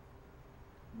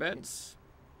 Bets.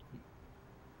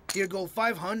 Here go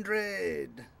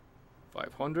 500.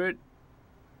 500.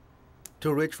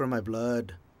 Too rich for my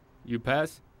blood. You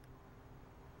pass?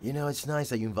 You know, it's nice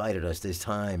that you invited us this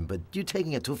time, but you're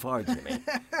taking it too far, Jimmy.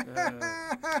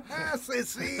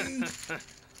 Sissy!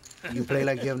 You play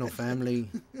like you have no family.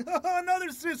 Another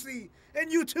sissy!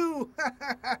 And you too!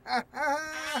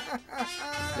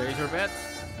 There's your bet.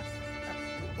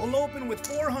 We'll open with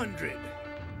 400.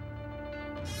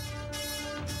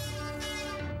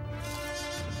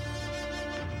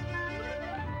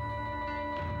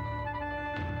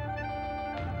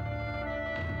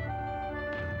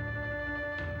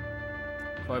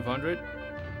 $500.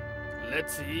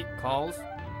 Let's see. Calls.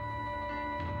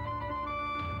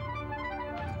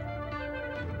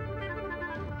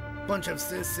 Bunch of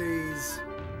sissies.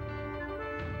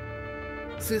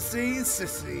 Sissies,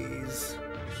 sissies.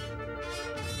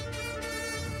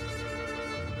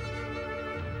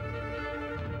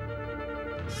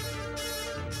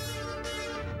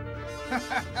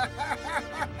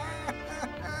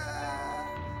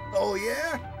 Oh,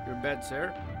 yeah? Your bet,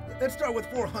 sir. Let's start with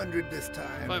 400 this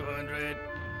time. 500.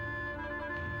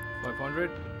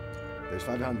 500. There's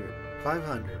 500.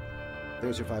 500.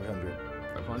 There's your 500.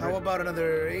 500. How about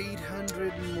another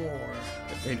 800 more?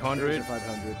 800. There's your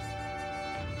 500.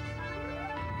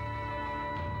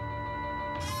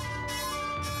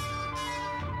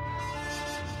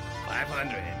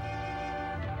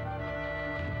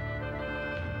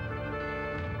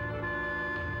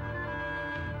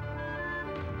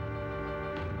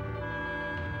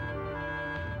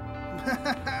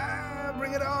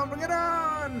 Bring it on, bring it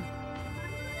on!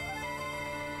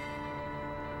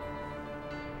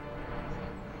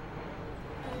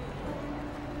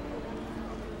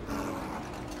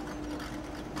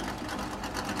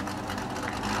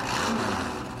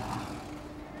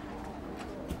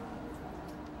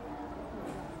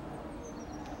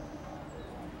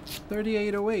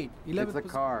 $38.08. It's the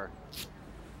car.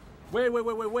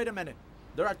 Wait a minute.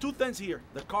 There are two things here.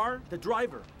 The car, the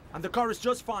driver. And the car is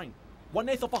just fine.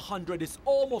 1/8 of 100 is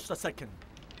almost a second.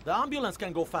 The ambulance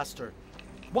can go faster.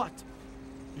 What?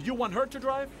 You want her to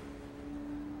drive?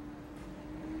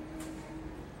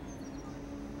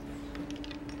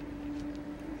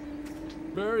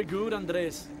 Very good,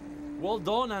 Andres. Well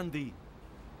done, Andy.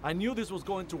 I knew this was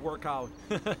going to work out.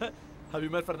 Have you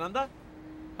met Fernanda?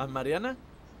 And Mariana?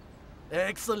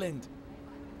 Excellent.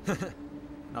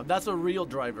 Now that's a real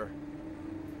driver.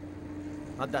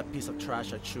 Not that piece of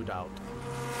trash I'd shoot out.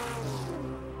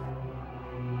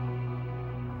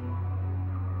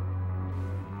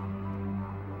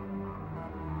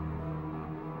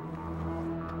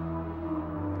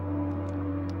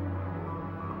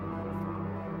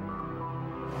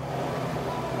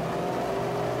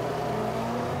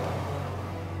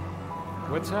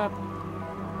 What's up?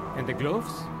 And the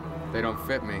gloves? They don't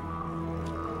fit me.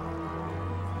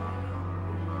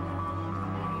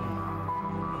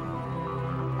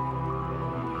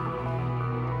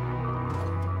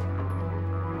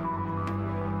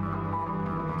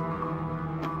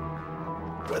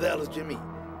 Where the hell is Jimmy?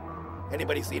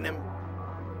 Anybody seen him?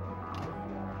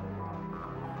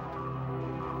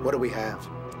 What do we have?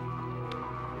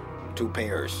 2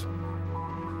 pairs.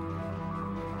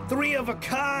 3 of a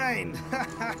kind!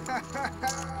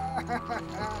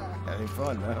 Having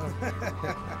fun, huh?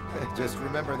 Just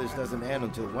remember this doesn't end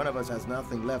until one of us has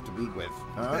nothing left to beat with,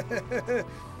 huh?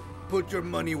 Put your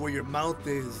money where your mouth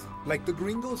is. Like the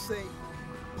gringos say.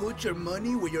 Put your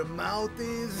money where your mouth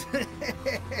is.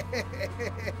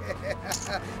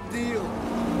 Deal.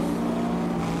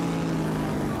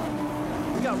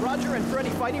 We got Roger and Freddie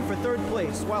fighting for 3rd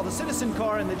place, while the Citizen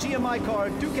car and the GMI car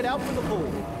duke it out for the pole.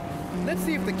 Let's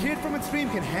see if the kid from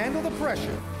Extreme can handle the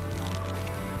pressure.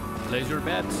 Place your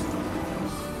bets.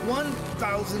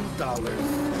 $1,000.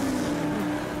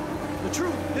 The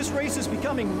truth, this race is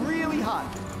becoming really hot.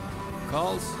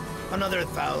 Calls. Another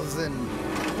 1,000.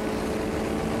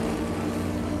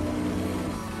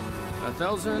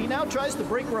 1,000. He now tries to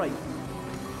brake right.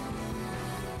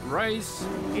 Race.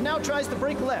 He now tries to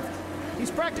brake left.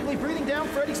 He's practically breathing down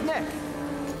Freddie's neck.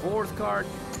 4th card.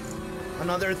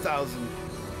 Another 1,000.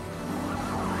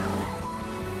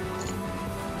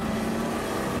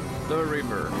 The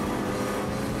river.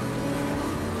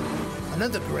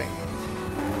 Another grand.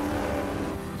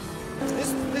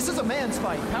 This is a man's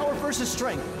fight, power versus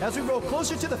strength. As we roll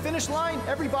closer to the finish line,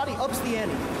 everybody ups the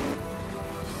ante.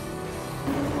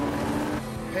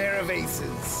 Pair of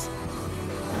aces.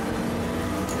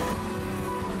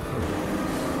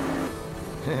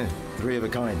 Three of a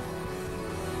kind.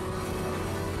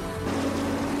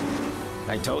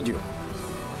 I told you.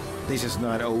 This is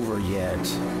not over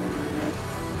yet.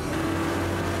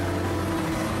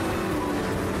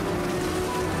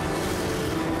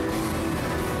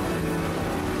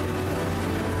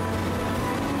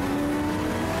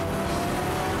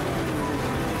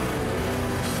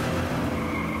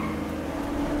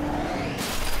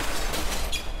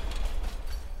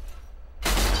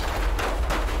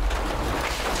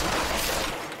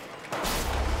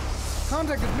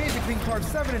 Contact is made between cars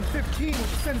 7 and 15, which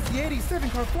sends the 87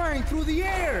 car flying through the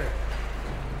air.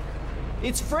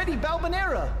 It's Freddie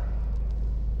Balvanera.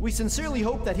 We sincerely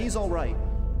hope that he's all right.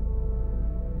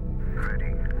 Freddie,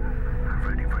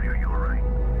 you all right?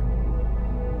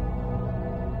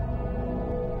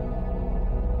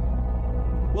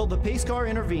 Well, the pace car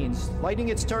intervenes, lighting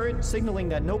its turret, signaling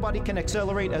that nobody can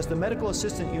accelerate as the medical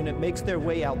assistant unit makes their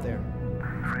way out there.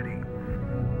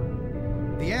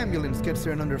 The ambulance gets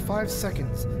there in under 5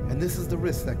 seconds, and this is the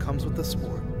risk that comes with the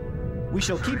sport. We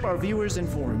shall keep our viewers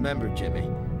informed. Remember, Jimmy,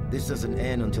 this doesn't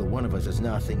end until one of us has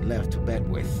nothing left to bet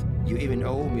with. You even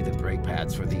owe me the brake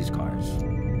pads for these cars.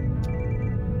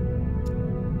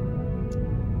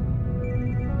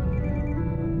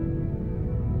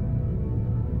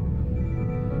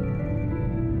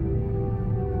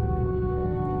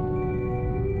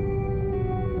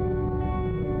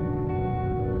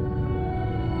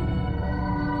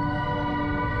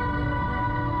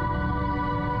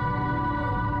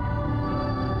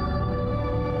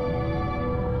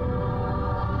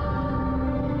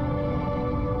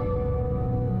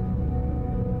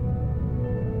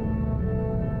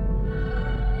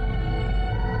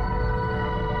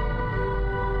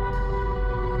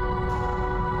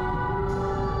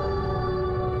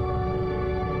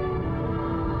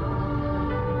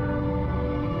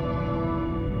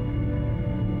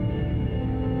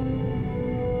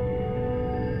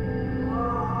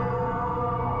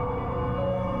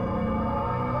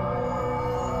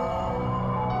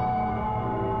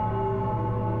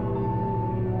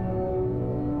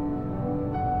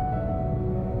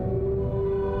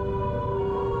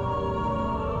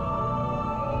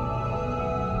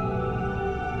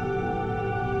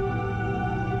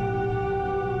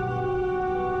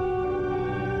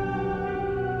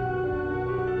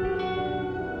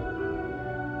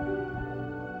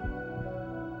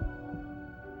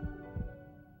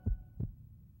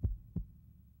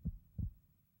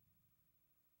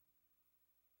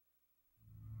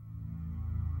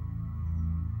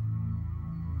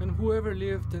 And whoever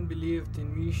lived and believed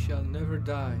in me shall never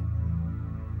die.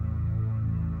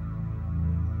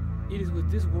 It is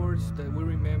with these words that we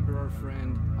remember our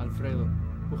friend Alfredo,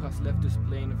 who has left this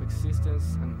plane of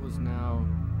existence and who is now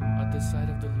at the side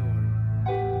of the Lord.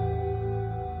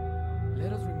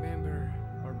 Let us remember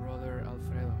our brother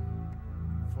Alfredo.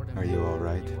 For the Are you all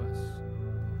right?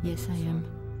 Yes, I am.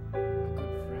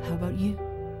 How about you?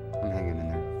 I'm hanging in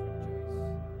there.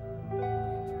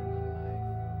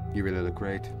 You really look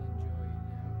great.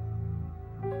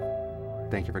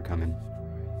 Thank you for coming.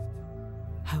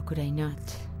 How could I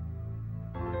not?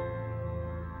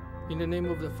 In the name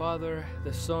of the Father,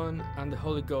 the Son, and the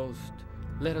Holy Ghost,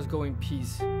 let us go in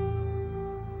peace.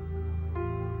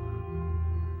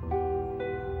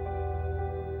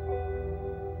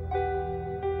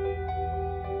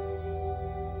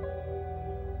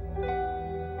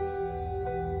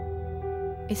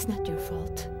 It's not your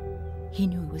fault. He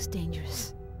knew it was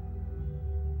dangerous.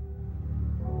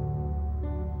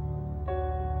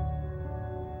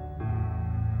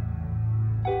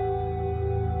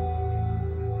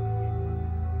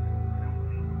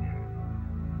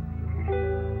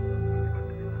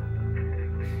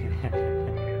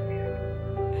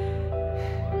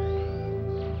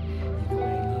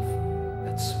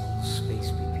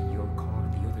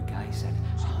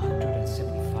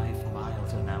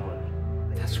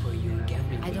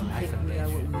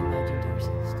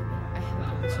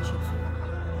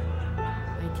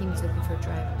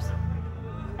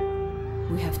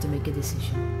 We have to make a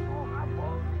decision.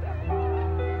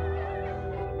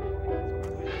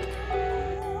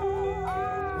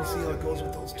 We'll see how it goes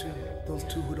with those two. Those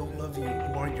two who don't love you,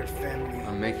 who aren't your family.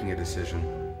 I'm making a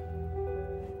decision.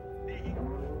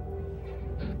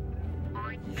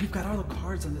 You've got all the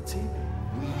cards on the table.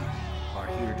 We are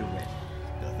here to win.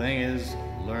 The thing is,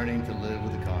 learning to live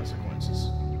with the consequences.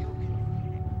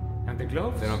 And the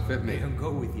gloves? They don't fit me. They don't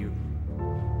go with you.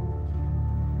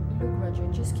 Look, Roger,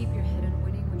 just keep your head on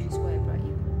winning, which is why I brought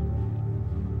you.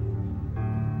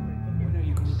 When are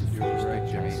you going to finish right,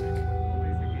 that Jimmy. classic?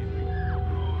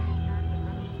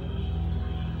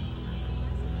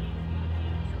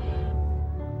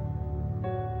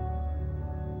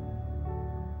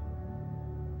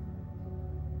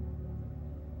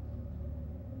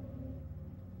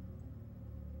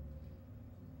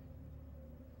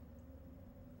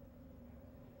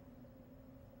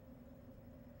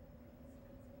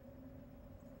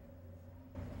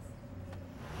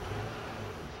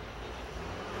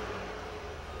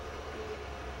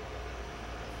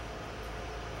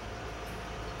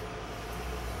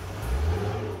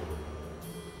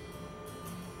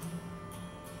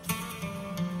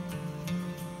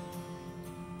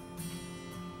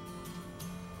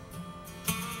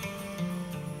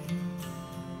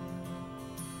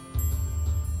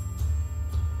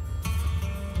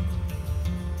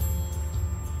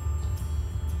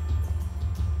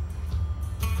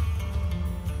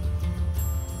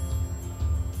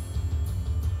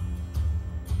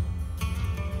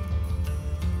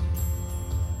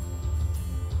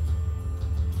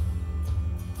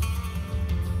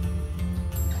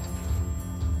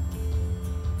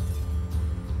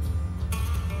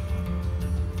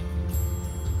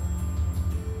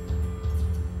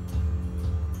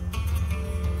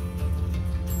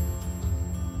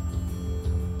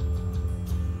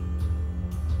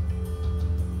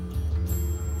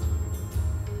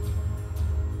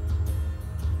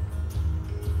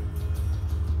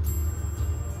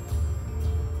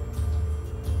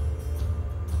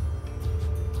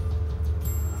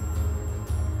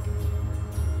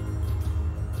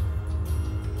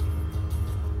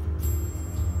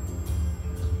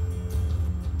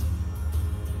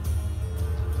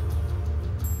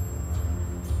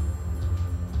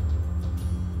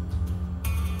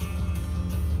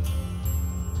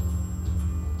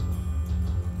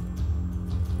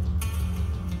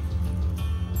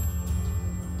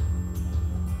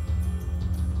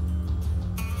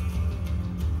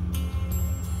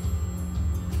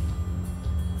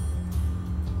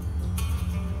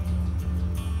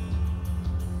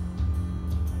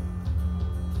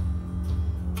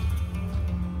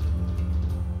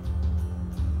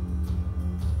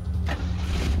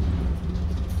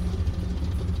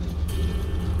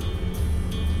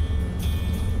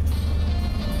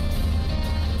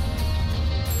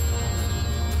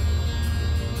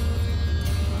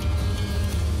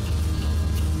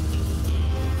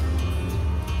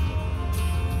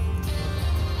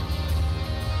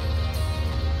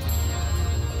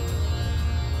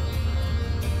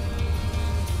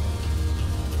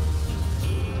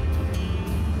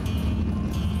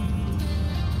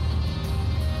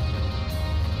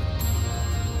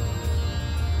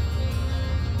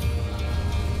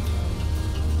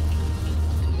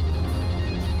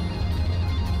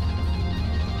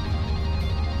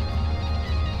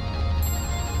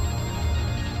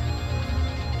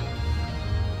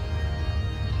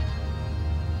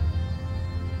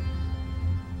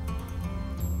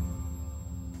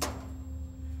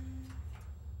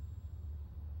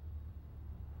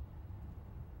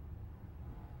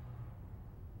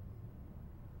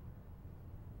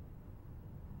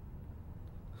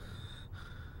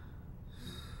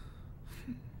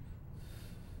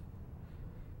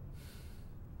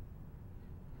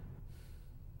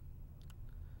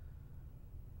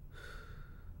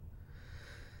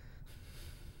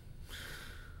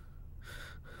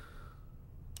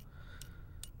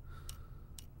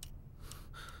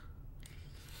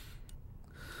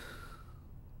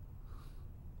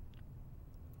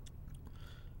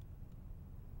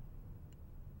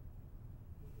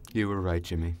 You were right,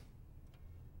 Jimmy.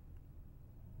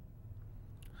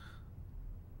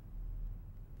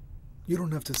 You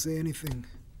don't have to say anything.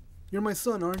 You're my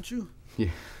son, aren't you? Yeah.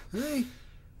 Hey.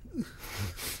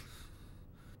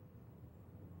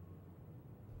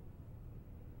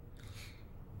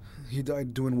 He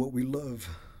died doing what we love.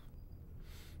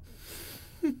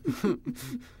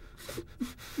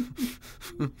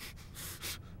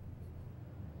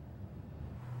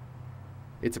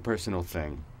 It's a personal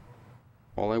thing.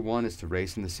 All I want is to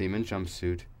race in the Seaman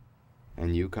jumpsuit,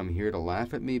 and you come here to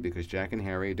laugh at me because Jack and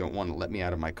Harry don't want to let me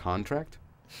out of my contract?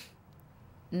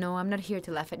 No, I'm not here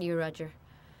to laugh at you, Roger.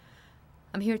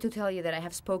 I'm here to tell you that I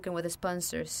have spoken with the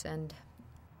sponsors, and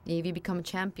if you become a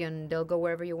champion, they'll go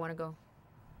wherever you want to go.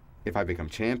 If I become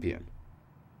champion?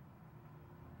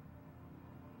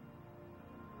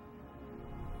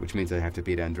 Which means I have to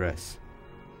beat Andres.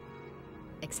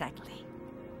 Exactly.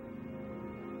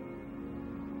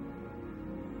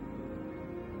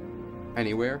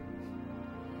 Anywhere?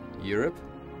 Europe?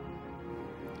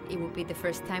 It would be the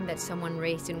first time that someone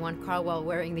raced in one car while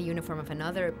wearing the uniform of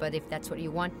another, but if that's what you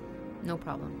want, no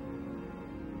problem.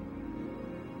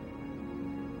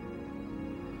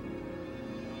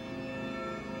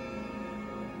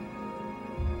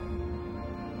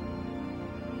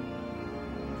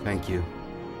 Thank you.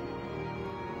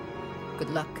 Good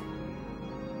luck.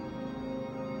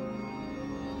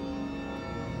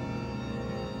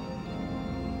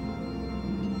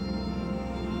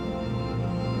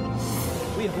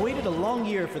 We have waited a long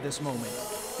year for this moment.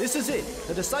 This is it,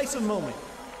 the decisive moment.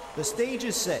 The stage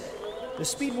is set. The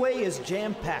speedway is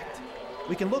jam-packed.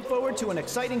 We can look forward to an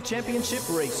exciting championship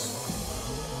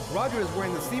race. Roger is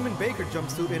wearing the Seaman Baker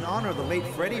jumpsuit in honor of the late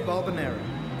Freddie Balvanera.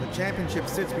 The championship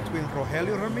sits between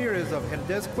Rogelio Ramirez of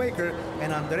Herdez Quaker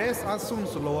and Andres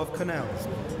Asunsolo of Canals.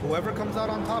 Whoever comes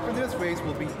out on top in this race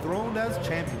will be throned as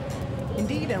champion.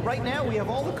 Indeed, and right now we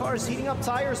have all the cars heating up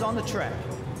tires on the track.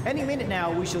 Any minute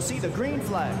now, we shall see the green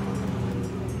flag.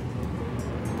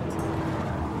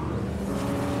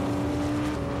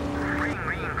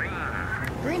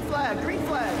 Green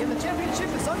flag, and the championship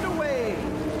is underway.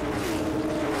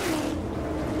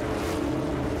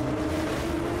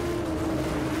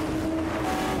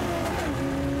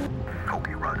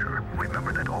 Okay, Roger.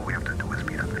 Remember that all we have to do is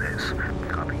beat Andres.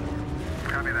 Copy?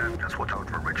 Copy that. Just watch out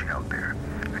for Richie out there.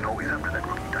 You know he's after that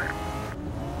rookie title.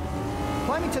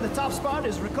 Climbing to the top spot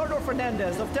is Ricardo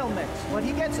Fernandez of Telmex, but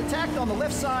he gets attacked on the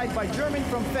left side by German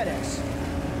from FedEx.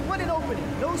 What an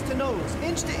opening, nose to nose,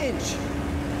 inch to inch.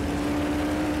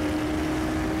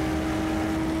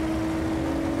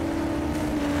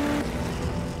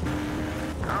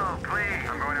 Oh, please,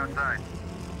 I'm going outside.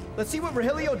 Let's see what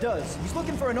Rogelio does. He's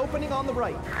looking for an opening on the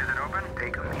right. Is it open?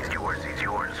 Take him, he's yours, he's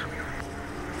yours.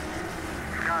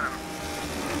 Got him.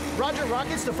 Roger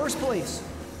rockets to first place.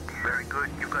 Very good,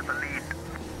 you got the lead.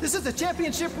 This is the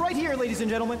championship right here, ladies and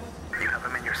gentlemen. You have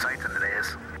him in your sights,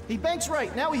 Andres. He banks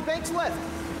right, now he banks left.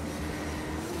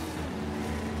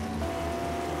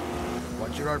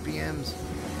 Watch your RPMs.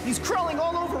 He's crawling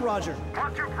all over Roger.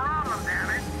 What's your problem, damn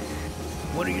it?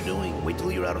 What are you doing? Wait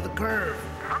till you're out of the curve.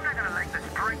 I'm not gonna let this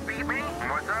prick beat me.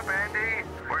 What's up, Andy?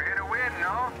 We're here to win,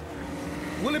 no?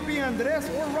 Will it be Andres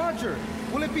or Roger?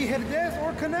 Will it be Herdez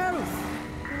or Canals?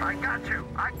 I got you.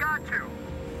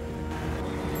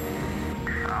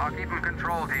 I'll keep him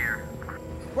controlled here.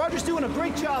 Roger's doing a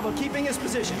great job of keeping his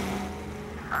position.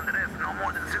 Andres, no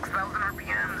more than 6,000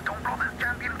 RPMs. Don't blow this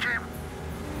championship.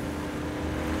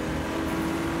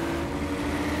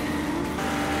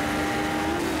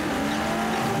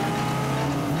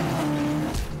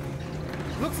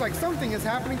 Looks like something is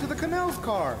happening to the Canals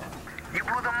car. You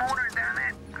blew the motor, damn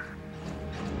it.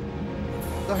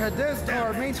 The Herdez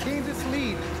car maintains its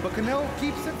lead, but Canal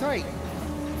keeps it tight.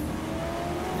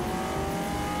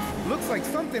 Looks like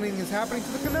something is happening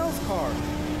to the Canals car.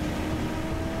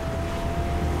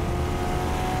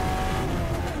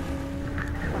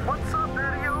 What's up,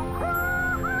 video?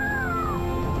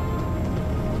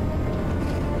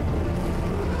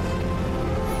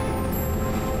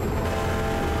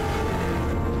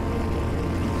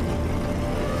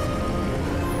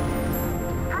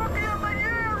 Rookie of the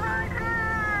year right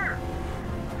here!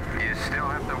 You still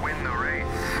have to win the race.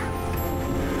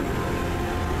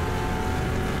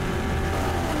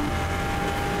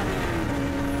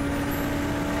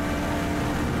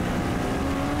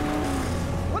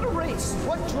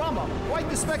 What drama! Quite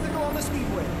the spectacle on the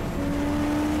speedway.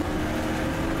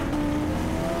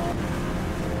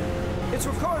 It's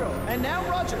Ricardo, and now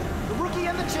Roger, the rookie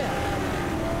and the champ.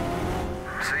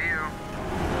 See you.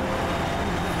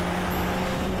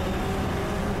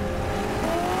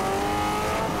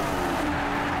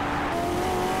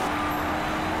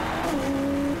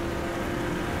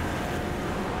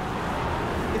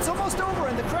 It's almost over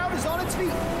and the crowd is on its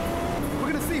feet.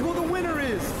 We're gonna see who the winner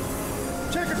is.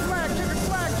 Checkered flag, checkered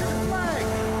flag, checkered flag.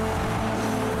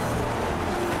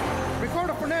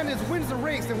 Ricardo Fernandez wins the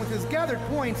race and with his gathered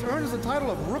points earns the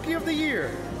title of Rookie of the Year.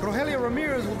 Rogelio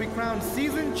Ramirez will be crowned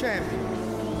season champion.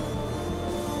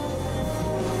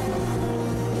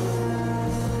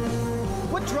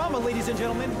 What drama, ladies and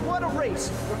gentlemen. What a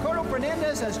race. Ricardo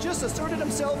Fernandez has just asserted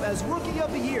himself as Rookie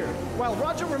of the Year, while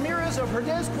Roger Ramirez of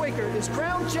Herdez Quaker is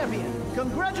crowned champion.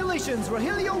 Congratulations,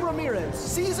 Rogelio Ramirez,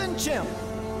 season champ.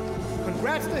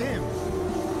 Congrats to him.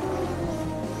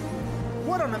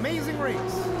 What an amazing race.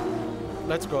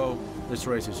 Let's go. This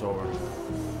race is over.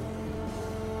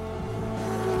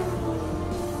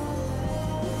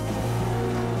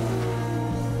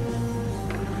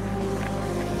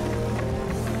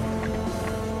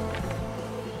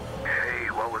 Hey,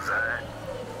 what was that?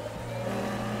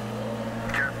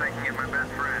 Kept thinking of my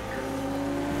best friend.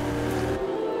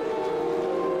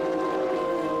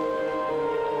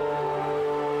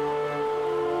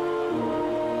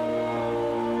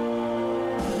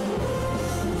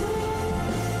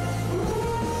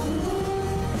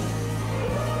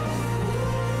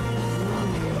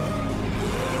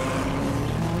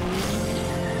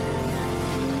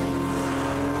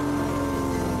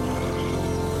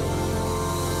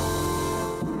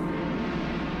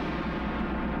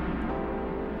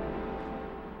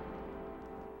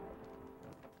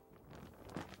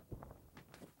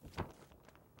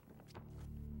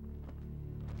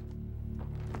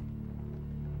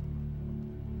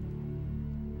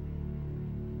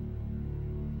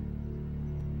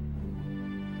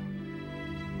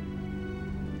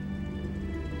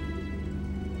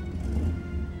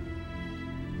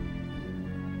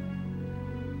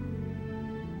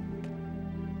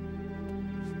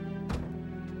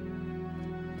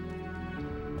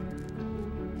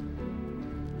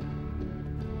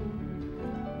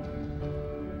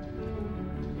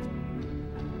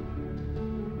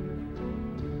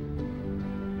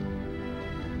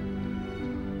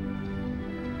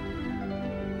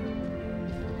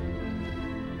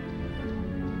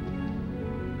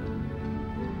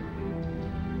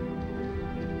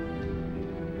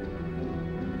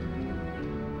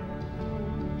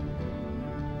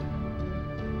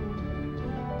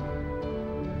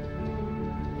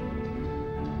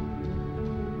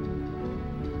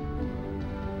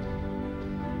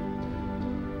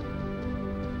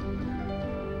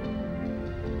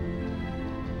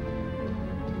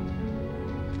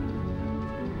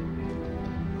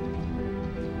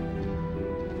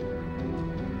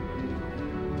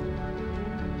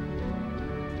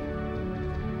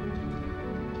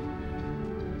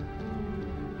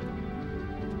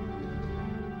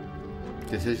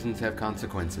 Decisions have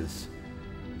consequences.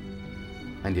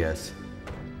 And yes,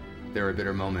 there are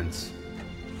bitter moments.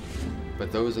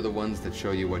 But those are the ones that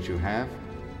show you what you have,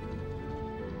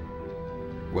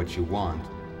 what you want,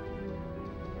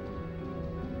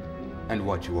 and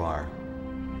what you are.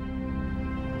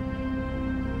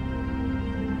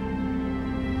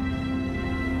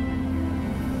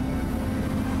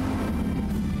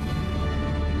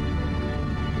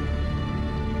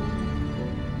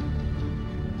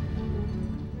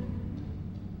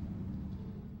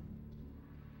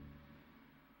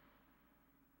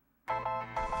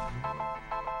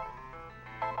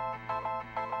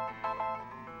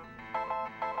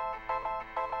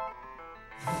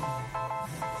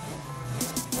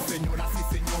 Señoras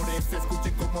y señores,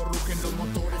 escuchen cómo rugen los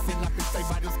motores. En la pista hay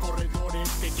varios corredores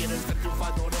que quieren ser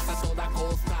triunfadores a toda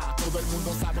costa. Todo el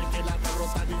mundo sabe que la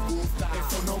derrota disgusta.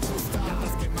 Eso no gusta.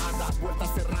 Llantas quemadas, vueltas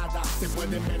cerradas, se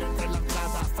pueden ver entre las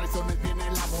gradas. Traiciones bien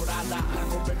elaboradas, la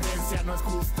competencia no es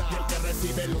justa. Y el que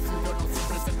recibe lo suyo no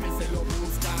siempre es el que se lo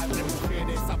busca. Entre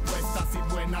mujeres, apuestas y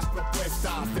buenas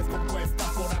propuestas, descompuestas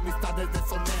por amistades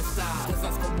deshonestas.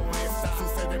 Cosas como esta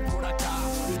suceden por acá,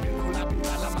 viviendo la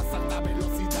vida a la más alta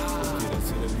velocidad. Quieres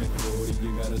ser el mejor y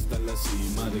llegar hasta la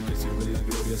cima. ¿De qué sirve la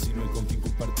gloria si no hay con quien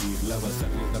compartirla? Vas a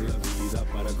arriesgar la vida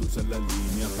para cruzar la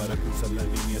línea. Para cruzar la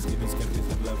línea tienes que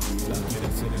arriesgar la vida.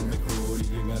 Quieres ser el mejor y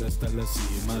llegar hasta la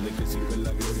cima. ¿De qué sirve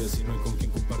la gloria si no hay con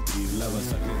quien compartirla? Vas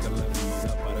a arriesgar la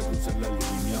vida para cruzar la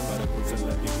línea. Para cruzar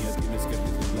la línea tienes que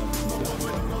arriesgar la vida. Todo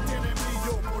el oro tiene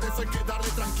brillo, por eso hay que darle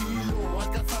tranquilo.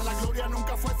 Alcanzar la gloria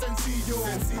nunca fue sencillo.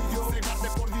 Cegarte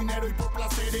por dinero y por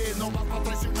placeres. No vas a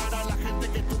traicionar a la gente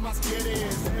que tú más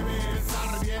quieres. Debes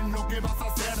pensar bien lo que vas a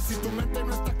hacer. Si tu mente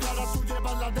no está clara, tú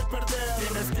llevas la de perder.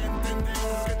 Tienes que entender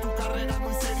que tu carrera es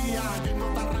muy seria. Yendo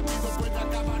tan rápido puede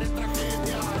acabar en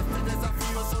tragedia. Este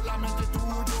desafío es solamente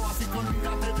tuyo, así que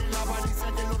olvídate de la avaricia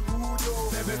y el orgullo.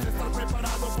 Debes de estar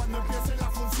preparado cuando empiece la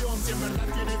función. Si en verdad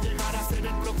quieres llegar a ser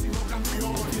el próximo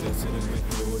campeón. ser el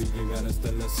mejor y llegar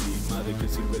hasta la cima. ¿De qué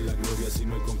sirve la gloria si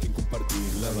no hay con quien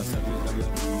compartirla? Vas a arriesgar la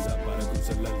vida para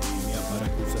cruzar la línea. Para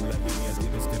cruzar la línea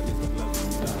tienes que arriesgar la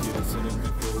vida. Quieres ser el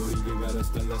mejor y llegar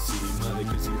hasta la cima. ¿De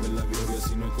qué sirve la gloria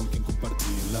si no hay con quien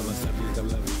compartirla? Vas a arriesgar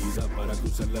la vida para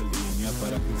cruzar la línea.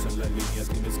 Para cruzar la línea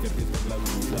tienes que arriesgar la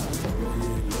vida.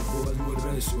 Oye, loco, es muy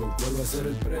recio. ¿Cuál va a ser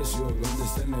el precio? ¿Dónde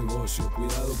está el negocio?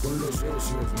 Cuidado con los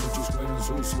socios. Muchos juegan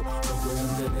sucio, no juegan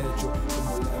derecho.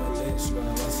 Como la Alessio,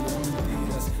 a base de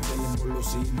mentiras, de la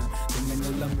engolosina. Te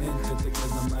engañas la mente, te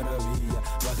crees la maravilla.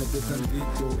 Bájate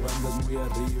tantito, andas muy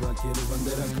arriba. Quieres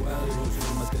bandera cuadros,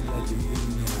 fórmate en la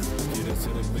línea. Quieres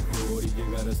ser el mejor y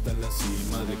llegar hasta la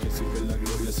cima. ¿De qué sirve la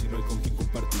gloria si no hay con quien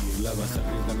compartirla? Vas a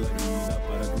arriesgar la vida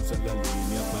para cruzar la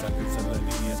línea. Para cruzar la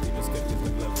línea tienes que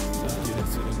arriesgar la vida. Quieres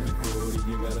ser el mejor y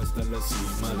llegar hasta la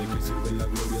cima. ¿De qué sirve la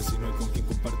gloria si no hay con quien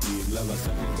compartirla? Vas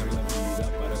a arriesgar la vida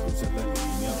para cruzar la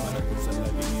línea. Para cruzar la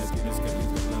línea tienes que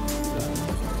arriesgar la vida.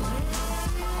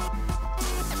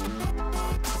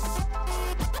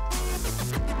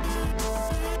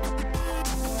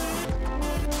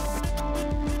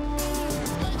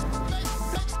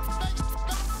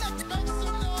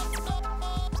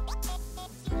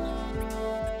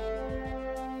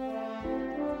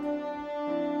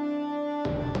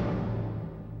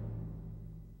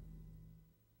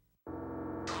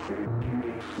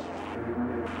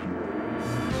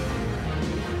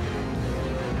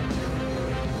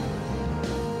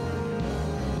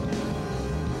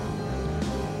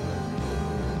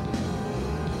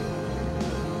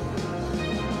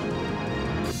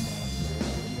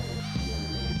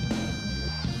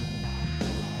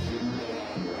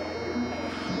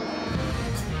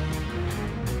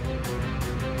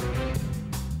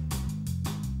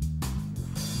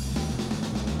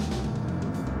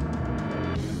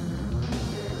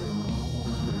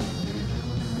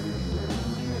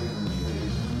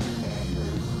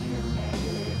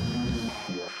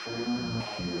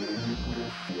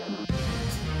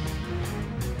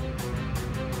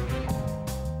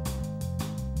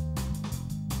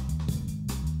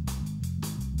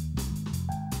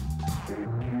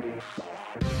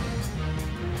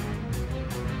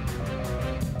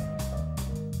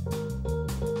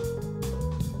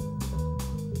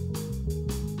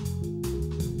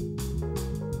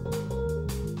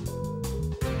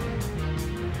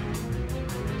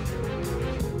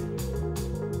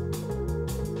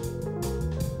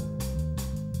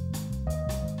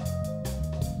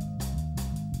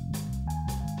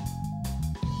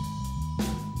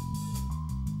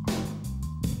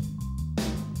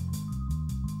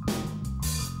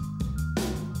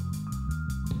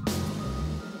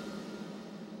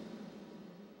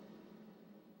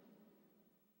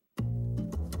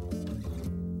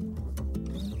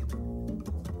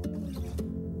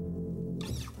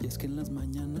 Es que en las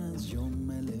mañanas yo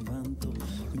me levanto,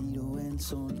 miro el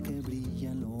sol que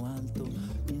brilla en lo alto,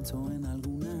 pienso en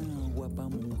alguna guapa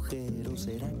mujer, o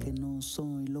será que no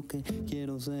soy lo que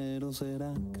quiero ser, o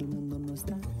será que el mundo no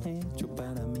está hecho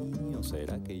para mí, o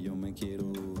será que yo me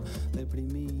quiero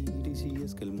deprimir, y si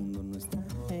es que el mundo no está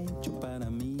hecho para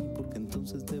mí, porque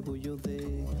entonces debo yo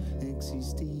de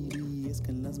existir, y es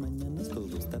que en las mañanas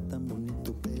todo está tan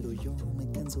bonito, pero yo me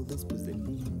canso después de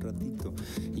un ratito,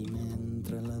 y me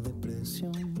entra la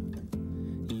depresión,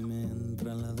 y me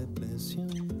entra la depresión,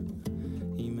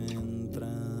 y me entra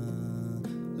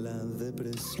la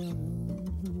depresión.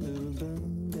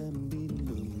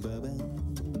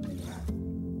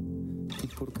 Y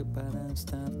porque para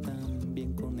estar tan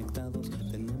bien conectados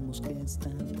tenemos que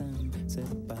estar tan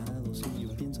separados, y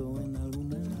yo pienso en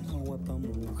alguna guapa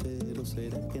mujer, o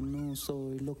será que no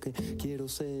soy lo que quiero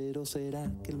ser, o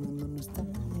será que el mundo no está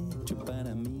hecho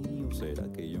para mí, o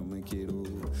será que yo me quiero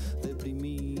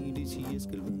deprimir, y si es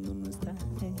que el mundo no está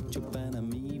hecho para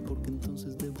mí, porque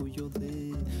entonces debo yo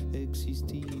de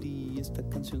existir, y esta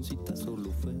cancioncita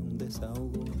solo fue un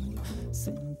desahogo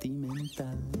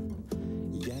sentimental,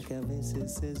 ya que a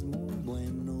veces es muy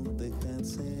bueno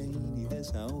dejarse ir y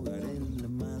desahogar el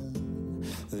mal,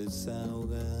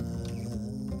 desahogar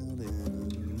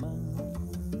el mal,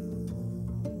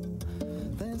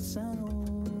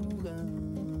 desahogar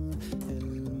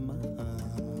el mal,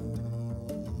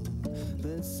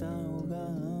 desahogar